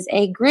 There is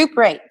a group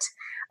rate.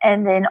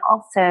 And then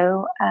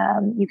also,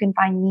 you can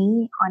find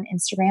me on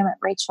Instagram at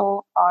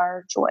Rachel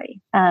R. Joy.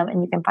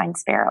 And you can find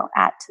Sparrow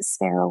at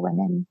Sparrow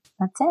Women.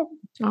 That's it.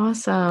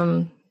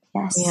 Awesome.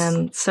 Yes.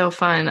 Man, so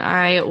fun.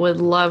 I would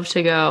love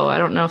to go. I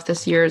don't know if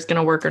this year is going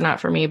to work or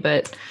not for me,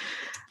 but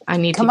I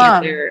need to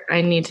get there.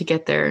 I need to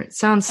get there. It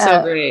sounds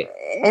so great.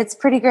 It's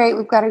pretty great.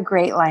 We've got a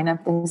great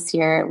lineup this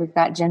year. We've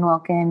got Jen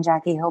Wilkin,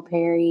 Jackie Hill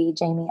Perry,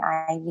 Jamie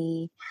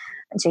Ivey,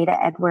 Jada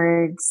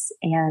Edwards,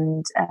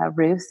 and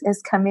Ruth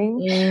is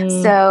coming.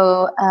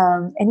 So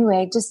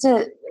anyway, just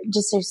a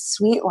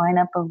sweet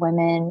lineup of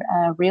women,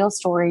 real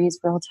stories,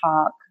 real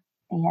talk,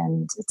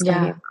 and it's going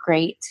to be a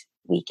great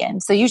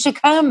weekend. So you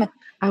should come.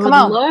 I would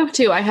love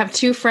to. I have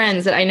 2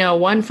 friends that I know.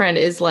 One friend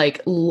is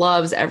like,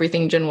 loves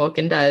everything Jen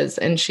Wilkin does.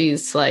 And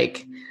she's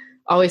like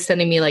always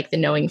sending me like the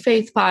Knowing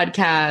Faith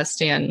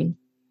podcast. And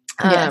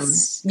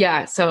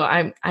so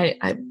I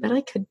bet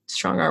I could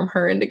strong arm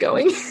her into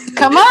going.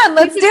 Come on,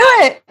 let's do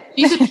it.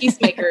 She's a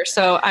peacemaker.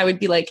 So I would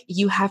be like,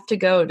 you have to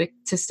go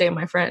to stay with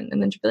my friend.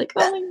 And then she'd be like,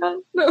 oh my God,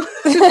 no.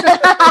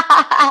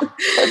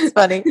 That's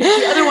funny.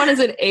 The other one is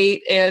an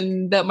 8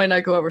 and that might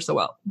not go over so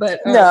well,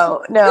 but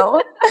no,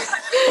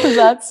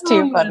 that's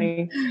too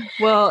funny.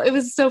 Well, it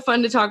was so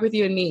fun to talk with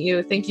you and meet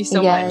you. Thank you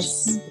so much.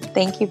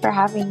 Thank you for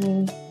having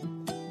me.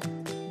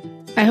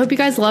 I hope you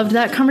guys loved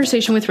that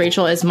conversation with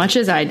Rachel as much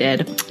as I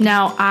did.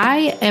 Now,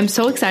 I am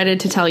so excited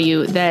to tell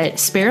you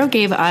that Sparrow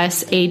gave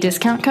us a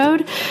discount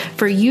code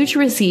for you to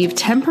receive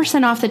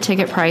 10% off the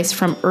ticket price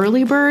from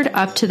early bird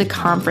up to the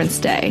conference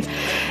day.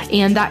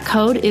 And that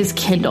code is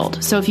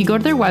Kindled. So if you go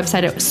to their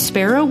website at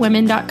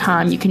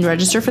sparrowwomen.com, you can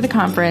register for the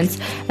conference.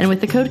 And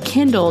with the code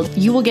Kindled,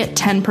 you will get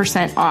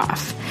 10%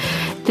 off.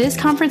 This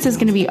conference is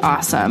going to be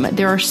awesome.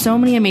 There are so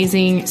many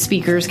amazing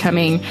speakers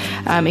coming,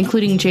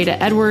 including Jada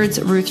Edwards,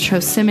 Ruth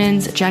Cho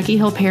Simmons, Jackie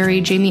Hill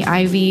Perry, Jamie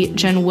Ivey,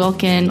 Jen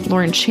Wilkin,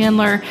 Lauren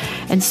Chandler,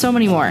 and so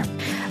many more.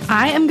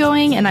 I am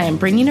going and I am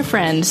bringing a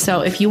friend.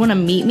 So if you want to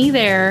meet me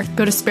there,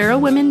 go to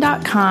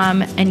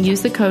sparrowwomen.com and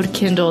use the code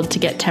Kindled to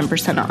get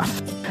 10%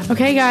 off.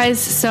 Okay, guys.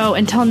 So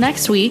until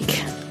next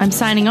week, I'm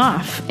signing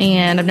off,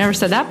 and I've never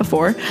said that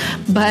before,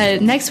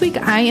 but next week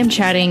I am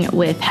chatting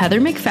with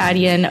Heather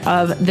McFadden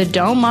of the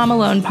Don't Mom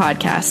Alone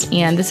podcast,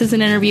 and this is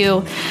an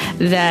interview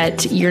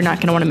that you're not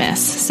going to want to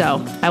miss.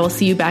 So I will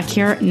see you back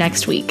here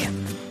next week.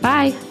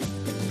 Bye.